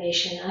bhikkhuni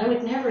ordination. I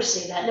would never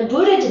say that. And the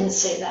Buddha didn't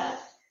say that.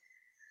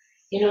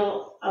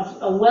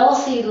 A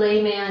wealthy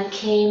layman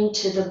came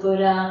to the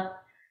Buddha.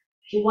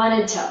 He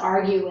wanted to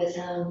argue with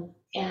him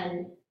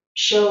and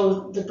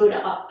show the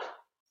Buddha up.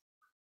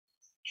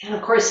 And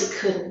of course he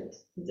couldn't.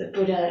 The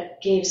Buddha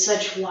gave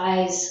such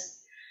wise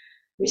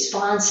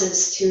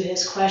responses to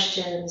his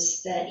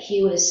questions that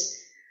he was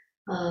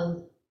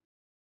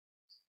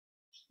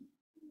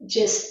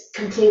just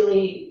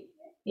completely,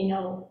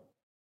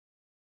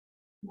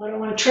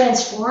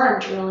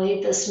 transformed,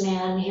 really, this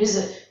man. He was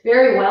a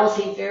very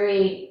wealthy,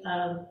 very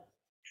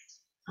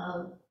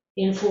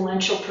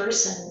influential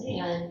person.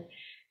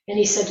 And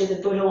he said to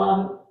the Buddha,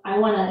 well, I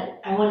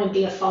want to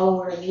be a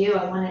follower of you.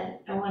 I want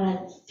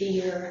to be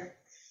your,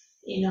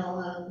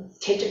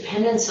 take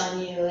dependence on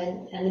you.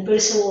 And the Buddha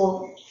said,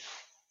 well,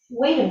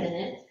 wait a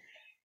minute.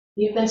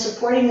 You've been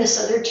supporting this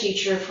other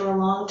teacher for a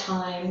long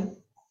time,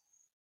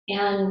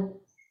 and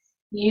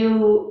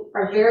you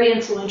are very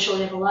influential.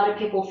 You have a lot of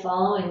people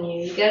following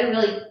you. You got to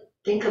really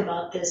think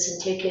about this and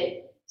take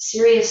it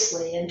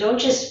seriously, and don't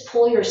just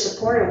pull your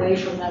support away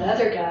from that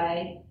other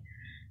guy.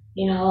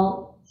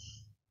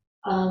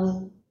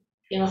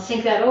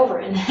 Think that over.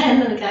 And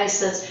then the guy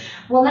says,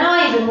 well, now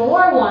I even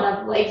more want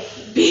to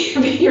be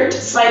your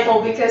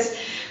disciple, because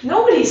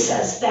nobody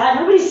says that.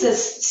 Nobody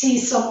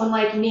sees someone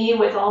like me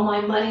with all my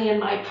money and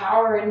my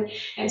power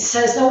and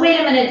says, no, wait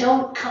a minute,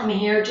 don't come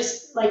here.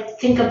 Just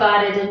think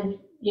about it and,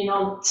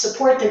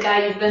 support the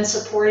guy you've been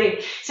supporting.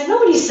 So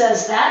nobody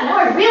says that. Now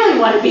I really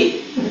want to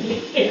be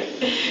here,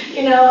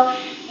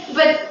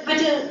 but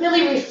to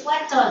really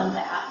reflect on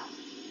that,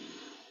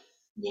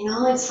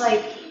 it's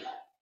like,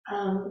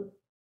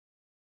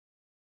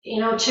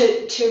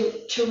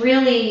 to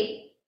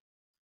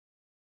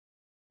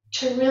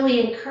really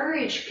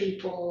encourage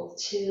people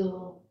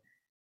to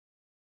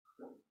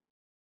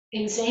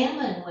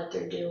examine what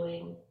they're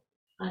doing,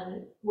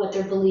 and what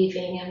they're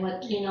believing, and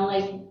what, you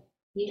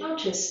don't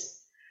just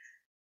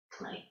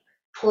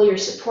pull your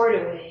support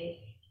away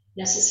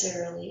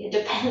necessarily. It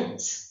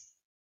depends,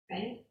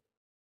 right?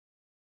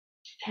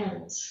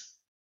 Depends.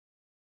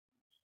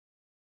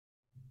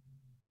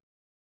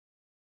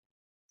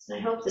 I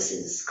hope this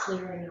is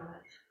clear enough.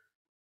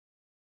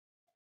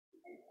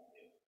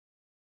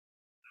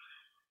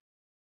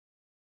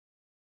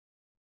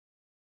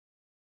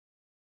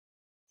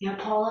 Yeah,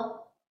 Paula?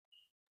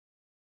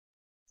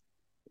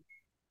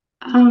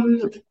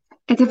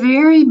 At the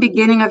very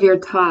beginning of your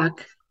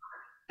talk,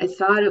 I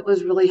thought it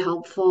was really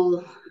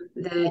helpful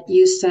that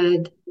you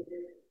said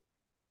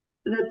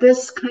that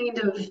this kind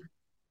of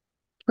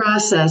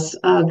process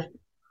of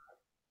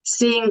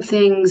seeing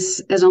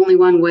things as only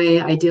one way,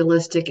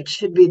 idealistic, it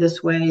should be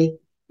this way.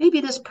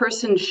 Maybe this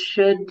person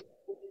should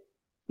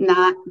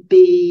not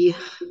be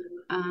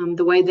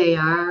the way they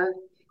are,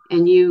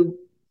 and you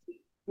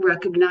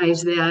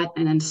recognize that,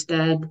 and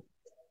instead,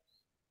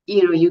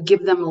 you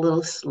give them a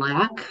little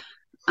slack.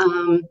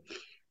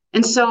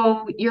 And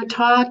so your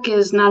talk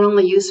is not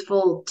only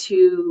useful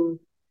to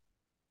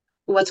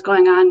what's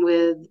going on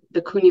with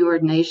the Bhikkhuni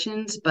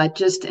ordinations, but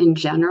just in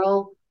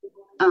general,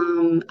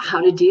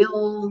 how to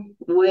deal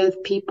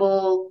with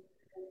people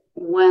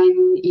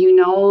when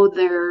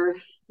they're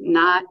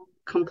not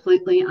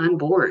completely on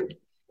board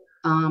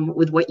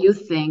with what you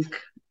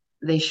think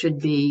they should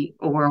be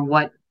or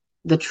what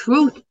the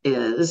truth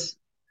is.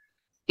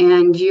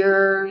 And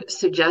your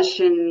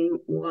suggestion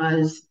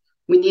was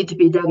we need to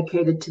be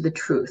dedicated to the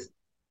truth.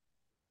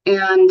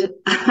 And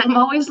I'm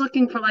always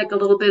looking for like a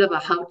little bit of a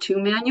how-to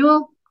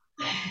manual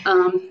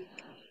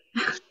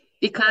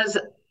because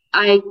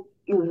I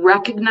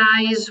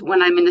recognize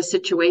when I'm in a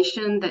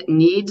situation that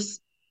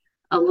needs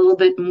a little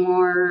bit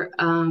more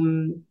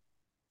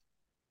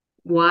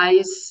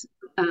wise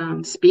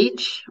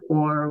speech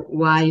or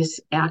wise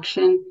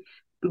action,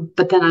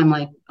 but then I'm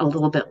like a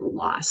little bit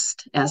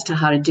lost as to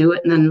how to do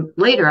it. And then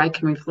later I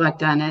can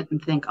reflect on it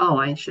and think, oh,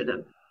 I should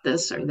have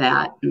this or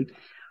that.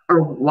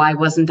 Or why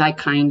wasn't I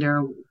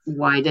kinder?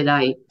 Why did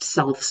I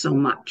self so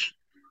much?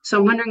 So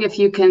I'm wondering if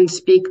you can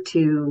speak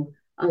to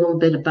a little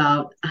bit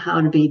about how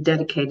to be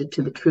dedicated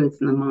to the truth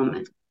in the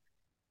moment.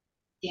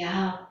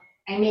 Yeah,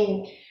 I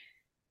mean,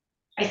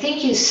 I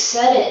think you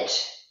said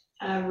it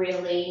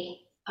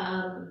really,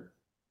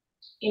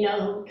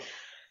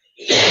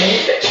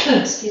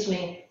 excuse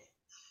me,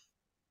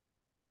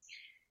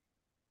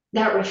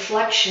 that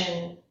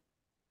reflection,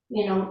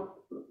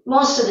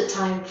 most of the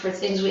time for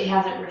things we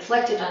haven't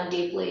reflected on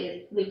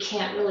deeply, we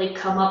can't really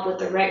come up with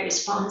the right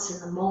response in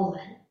the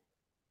moment.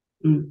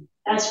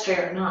 That's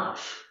fair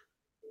enough.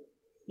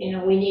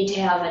 We need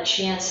to have a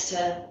chance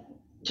to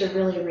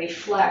really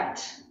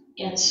reflect.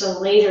 And so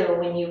later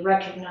when you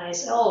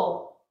recognize,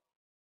 oh,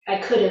 I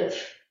could have,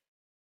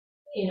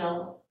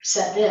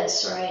 said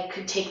this, or I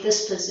could take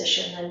this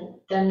position, and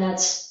then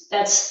that's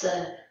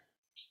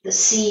the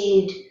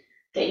seed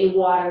that you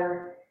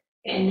water.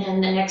 And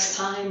then the next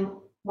time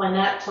when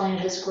that plant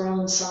has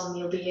grown some,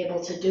 you'll be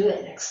able to do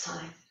it next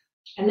time.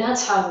 And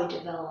that's how we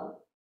develop.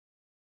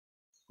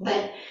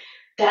 But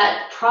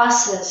that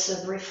process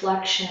of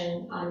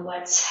reflection on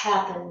what's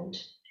happened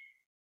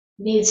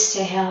needs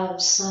to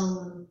have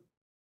some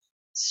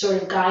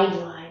sort of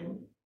guideline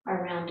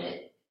around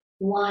it.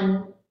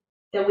 One,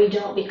 that we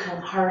don't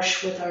become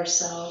harsh with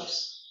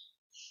ourselves,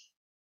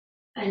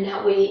 and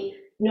that we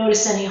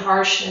notice any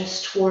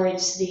harshness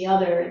towards the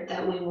other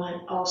that we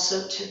want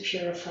also to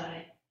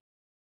purify.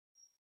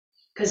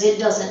 Because it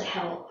doesn't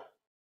help.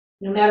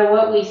 No matter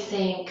what we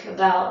think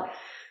about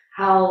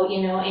how,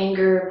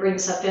 anger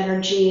brings up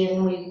energy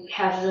and we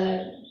have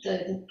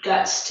the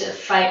guts to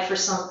fight for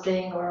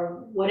something,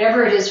 or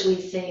whatever it is we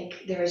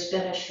think there is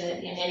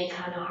benefit in any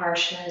kind of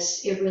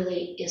harshness, it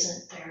really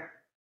isn't there.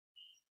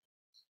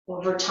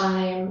 Over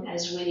time,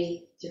 as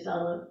we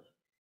develop,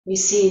 we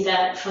see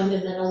that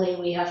fundamentally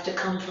we have to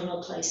come from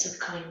a place of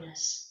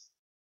kindness.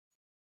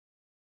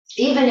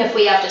 Even if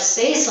we have to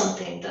say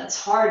something that's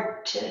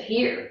hard to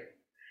hear,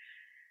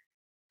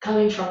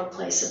 coming from a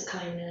place of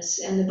kindness.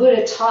 And the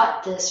Buddha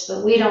taught this,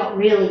 but we don't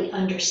really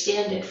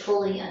understand it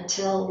fully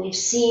until we've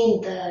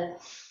seen the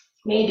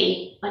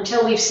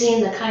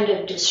kind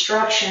of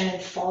destruction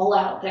and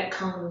fallout that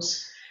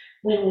comes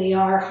when we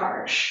are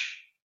harsh,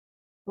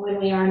 when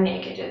we are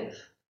negative,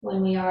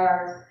 when we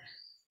are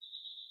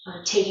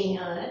taking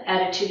an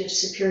attitude of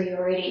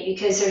superiority,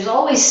 because there's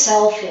always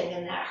selfing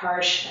in that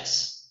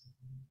harshness.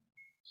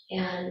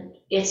 And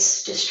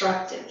it's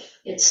destructive.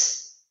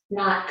 It's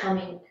not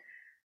coming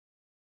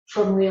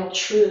from real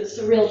truth.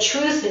 The real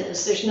truth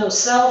is there's no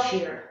self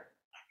here.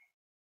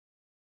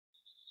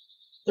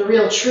 The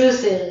real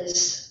truth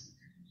is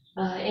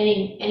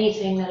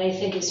anything that I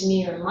think is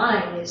me or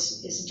mine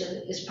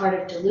is part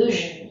of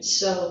delusion.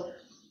 So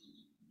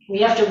we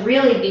have to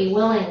really be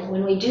willing,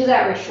 when we do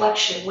that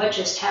reflection, what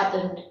just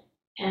happened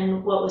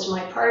and what was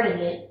my part in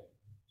it,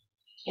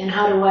 and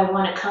how do I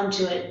want to come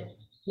to it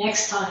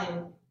next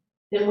time,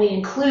 then we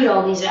include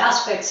all these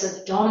aspects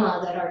of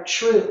Dhamma that are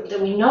true,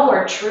 that we know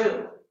are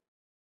true.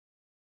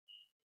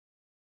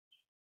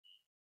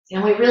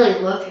 And we really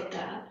look at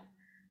that,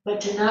 but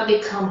to not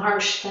become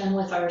harsh then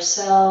with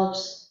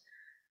ourselves,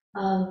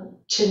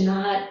 to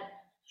not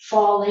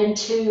fall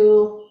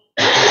into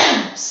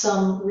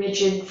some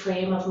rigid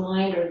frame of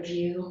mind or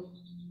view,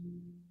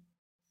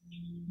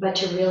 but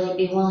to really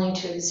be willing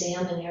to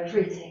examine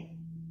everything.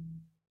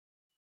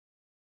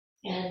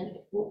 And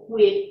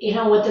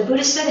what the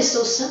Buddha said is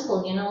so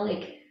simple,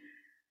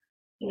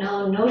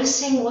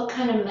 noticing what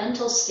kind of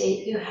mental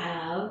state you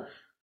have,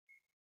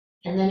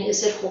 and then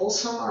is it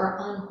wholesome or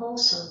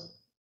unwholesome?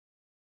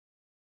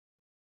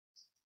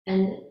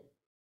 And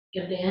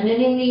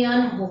abandoning the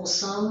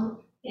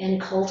unwholesome and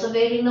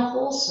cultivating the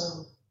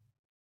wholesome.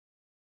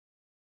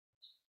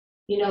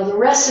 The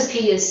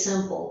recipe is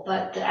simple,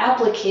 but the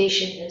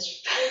application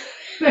is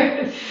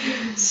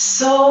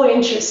so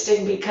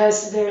interesting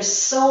because there's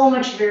so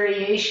much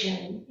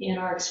variation in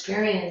our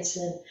experience,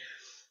 and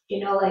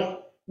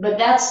but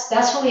that's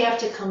what we have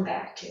to come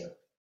back to.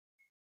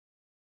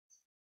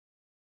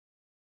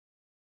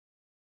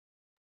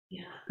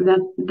 Yeah.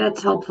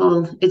 That's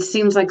helpful. It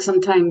seems like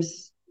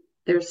sometimes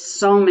there's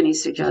so many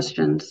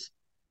suggestions.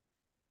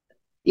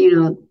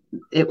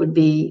 It would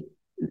be,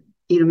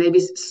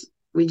 maybe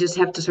we just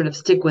have to sort of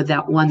stick with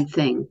that one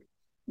thing.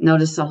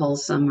 Notice the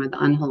wholesome or the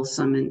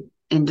unwholesome,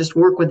 and just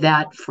work with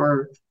that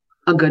for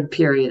a good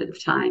period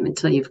of time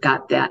until you've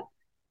got that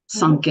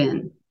sunk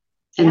in,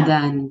 and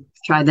then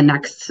try the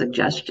next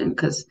suggestion.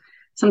 Because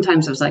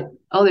sometimes I was like,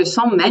 oh, there's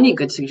so many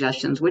good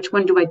suggestions. Which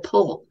one do I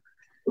pull?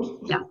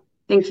 Yeah.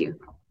 Thank you.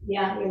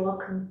 Yeah, you're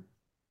welcome.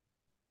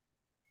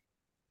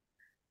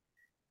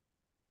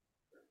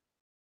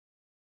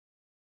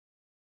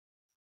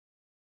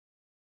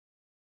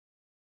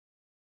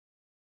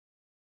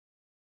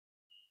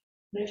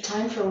 We have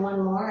time for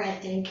one more, I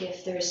think,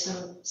 if there's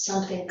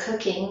something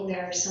cooking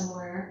there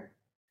somewhere.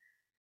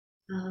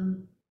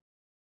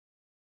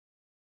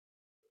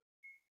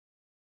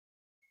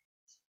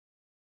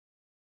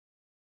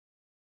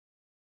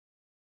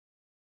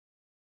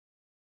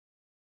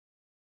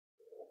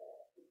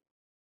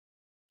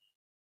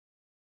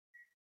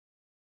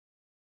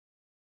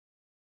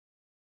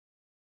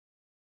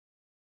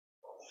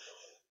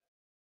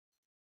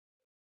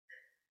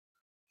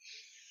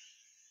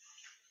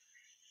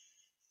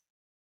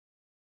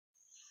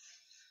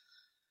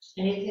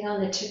 Anything on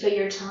the tip of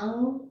your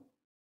tongue?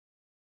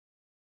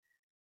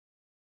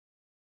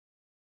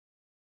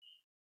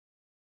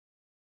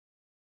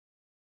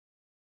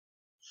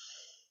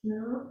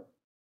 No?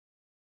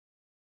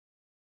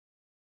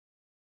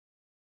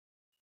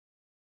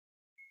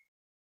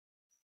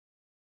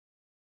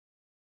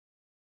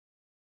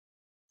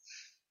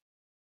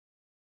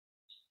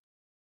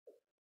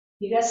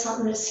 You got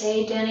something to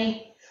say,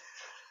 Denny?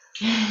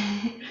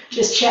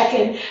 Just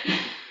checking.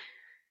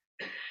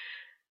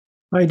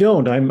 I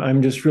don't.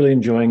 I'm just really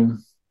enjoying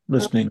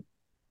listening.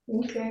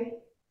 Okay.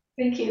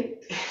 Thank you.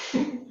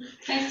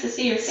 Nice to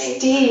see your face.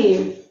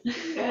 Steve.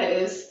 That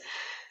is.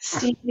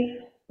 Steve.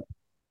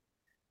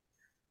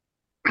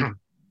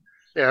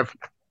 Yeah,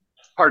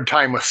 hard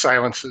time with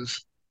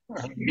silences.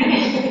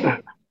 Yeah,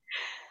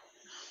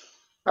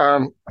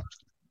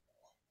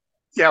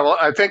 well,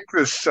 I think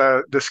this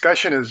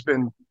discussion has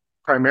been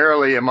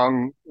primarily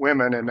among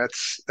women, and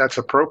that's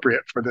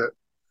appropriate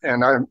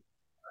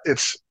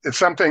it's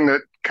something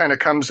that kind of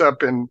comes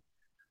up in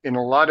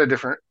a lot of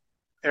different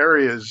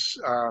areas.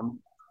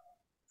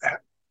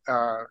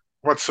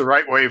 What's the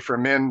right way for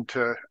men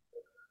to,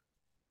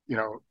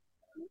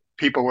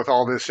 people with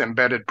all this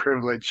embedded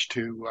privilege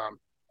to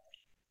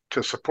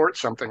support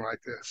something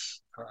like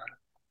this,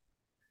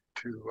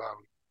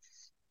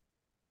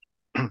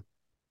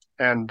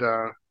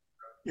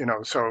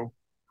 so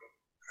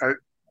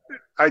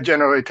I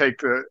generally take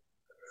the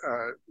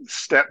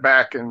step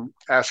back and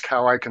ask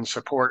how I can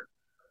support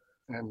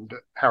and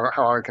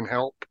how I can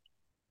help.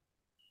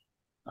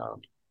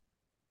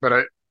 But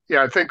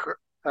I think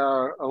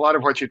a lot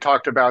of what you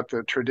talked about,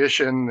 the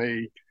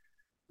tradition,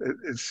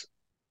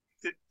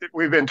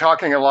 we've been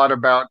talking a lot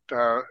about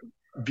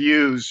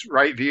views,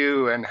 right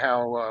view, and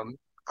how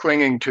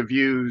clinging to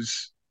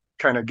views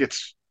kind of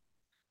gets,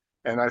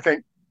 and I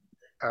think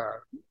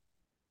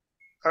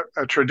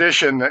a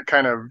tradition that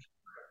kind of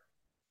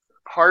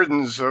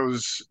hardens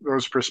those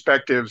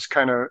perspectives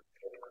kind of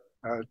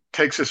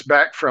takes us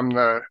back from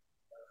the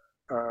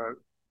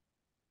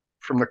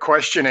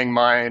questioning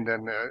mind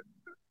and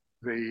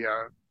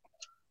the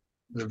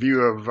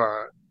view of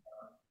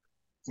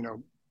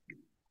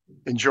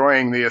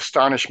enjoying the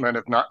astonishment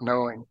of not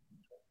knowing.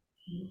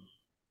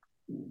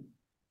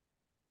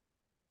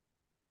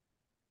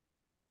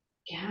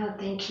 Yeah,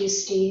 thank you,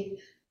 Steve.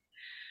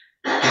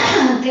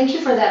 Thank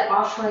you for that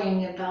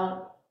offering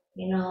about,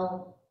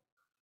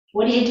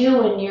 what do you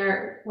do when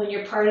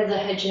you're part of the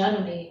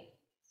hegemony?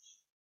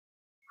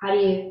 How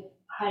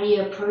do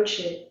you approach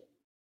it?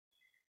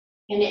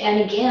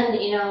 And again,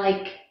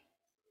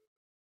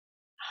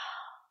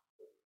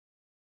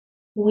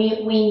 we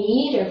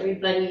need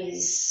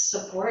everybody's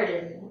support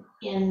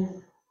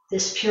in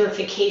this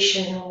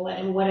purification,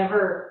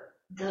 whatever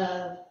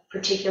the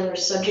particular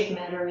subject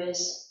matter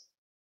is.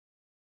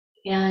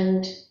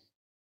 And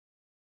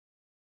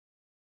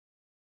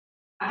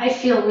I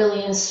feel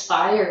really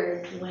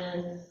inspired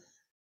when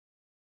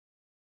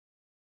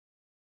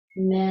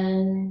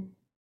men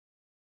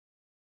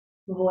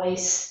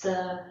voice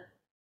the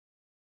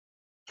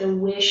the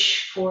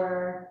wish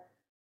for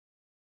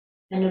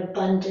an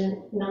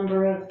abundant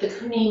number of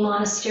Bhikkhuni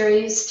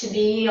monasteries to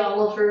be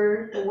all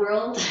over the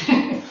world.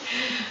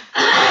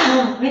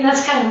 I mean,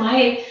 that's kind of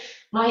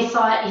my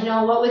thought, you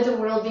know, what would the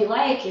world be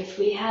like if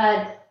we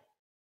had,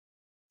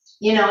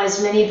 you know,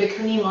 as many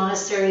Bhikkhuni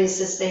monasteries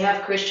as they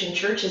have Christian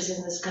churches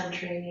in this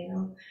country, you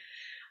know.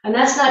 And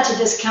that's not to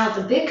discount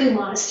the Bhikkhu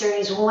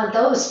monasteries, we want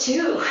those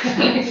too.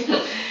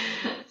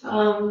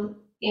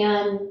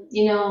 And,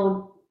 you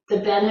know, the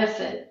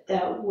benefit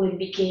that would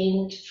be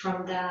gained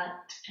from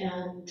that.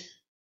 And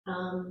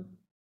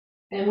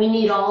we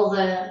need all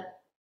the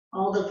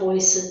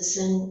voices.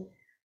 And,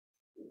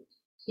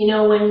 you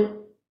know,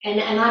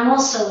 and I'm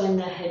also in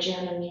the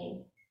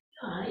hegemony,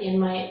 in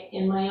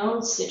my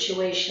own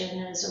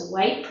situation as a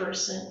white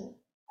person.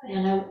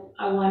 And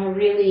I want to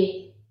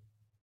really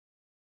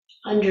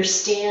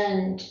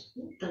understand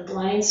the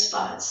blind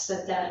spots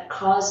that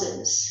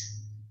causes,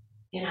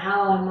 and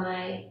how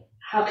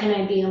can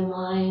I be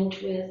aligned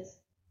with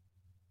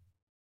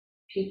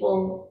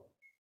people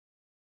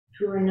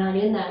who are not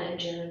in that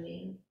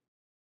hegemony,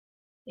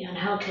 and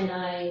how can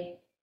I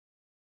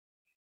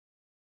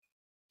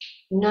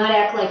not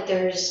act like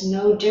there's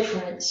no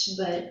difference,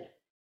 but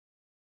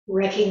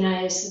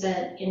recognize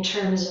that in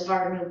terms of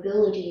our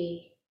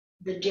nobility,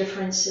 the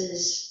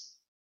differences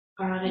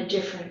are on a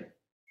different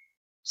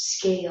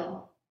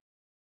scale,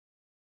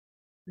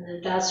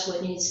 and that's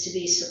what needs to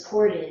be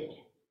supported,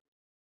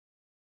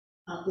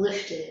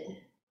 uplifted,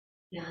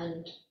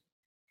 and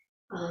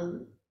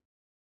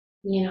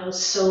you know,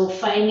 so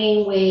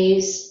finding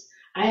ways.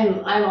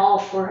 I'm all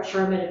for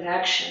affirmative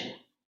action,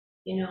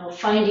 you know,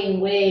 finding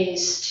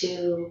ways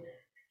to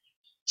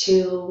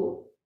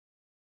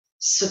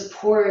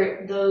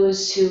support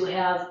those who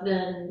have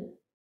been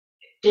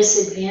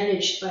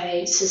disadvantaged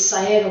by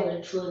societal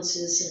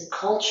influences and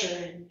culture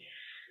and,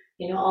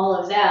 you know, all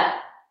of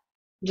that,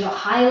 to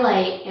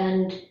highlight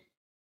and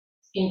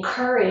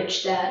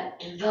encourage that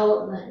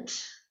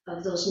development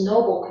of those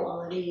noble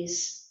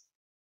qualities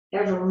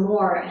ever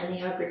more, and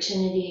the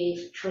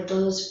opportunity for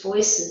those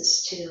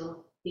voices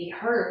to be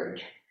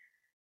heard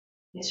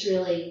is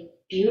really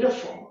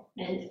beautiful.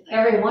 And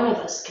every one of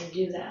us can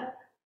do that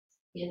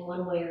in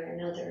one way or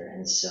another.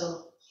 And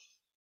so,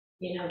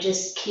 you know,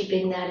 just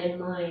keeping that in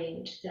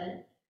mind,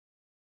 that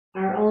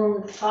our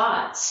own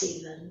thoughts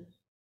even,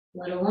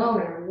 let alone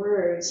our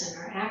words and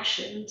our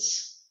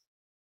actions,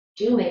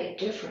 do make a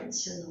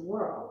difference in the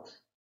world.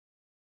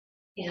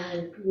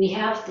 And we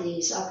have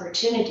these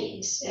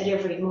opportunities at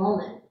every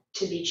moment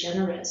to be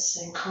generous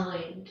and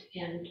kind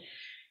and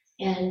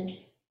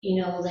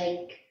you know,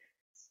 like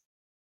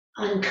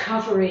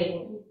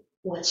uncovering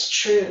what's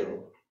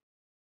true,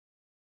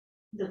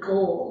 the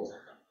gold,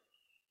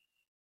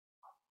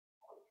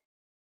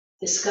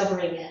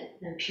 discovering it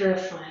and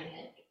purifying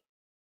it.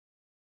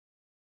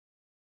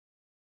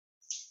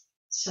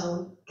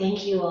 So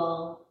thank you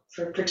all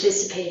for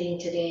participating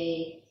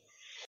today.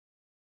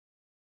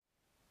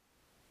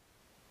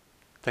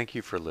 Thank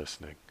you for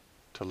listening.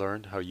 To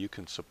learn how you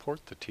can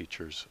support the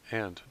teachers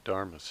and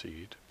Dharma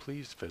Seed,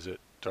 please visit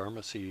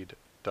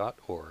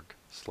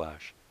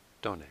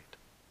dharmaseed.org/donate.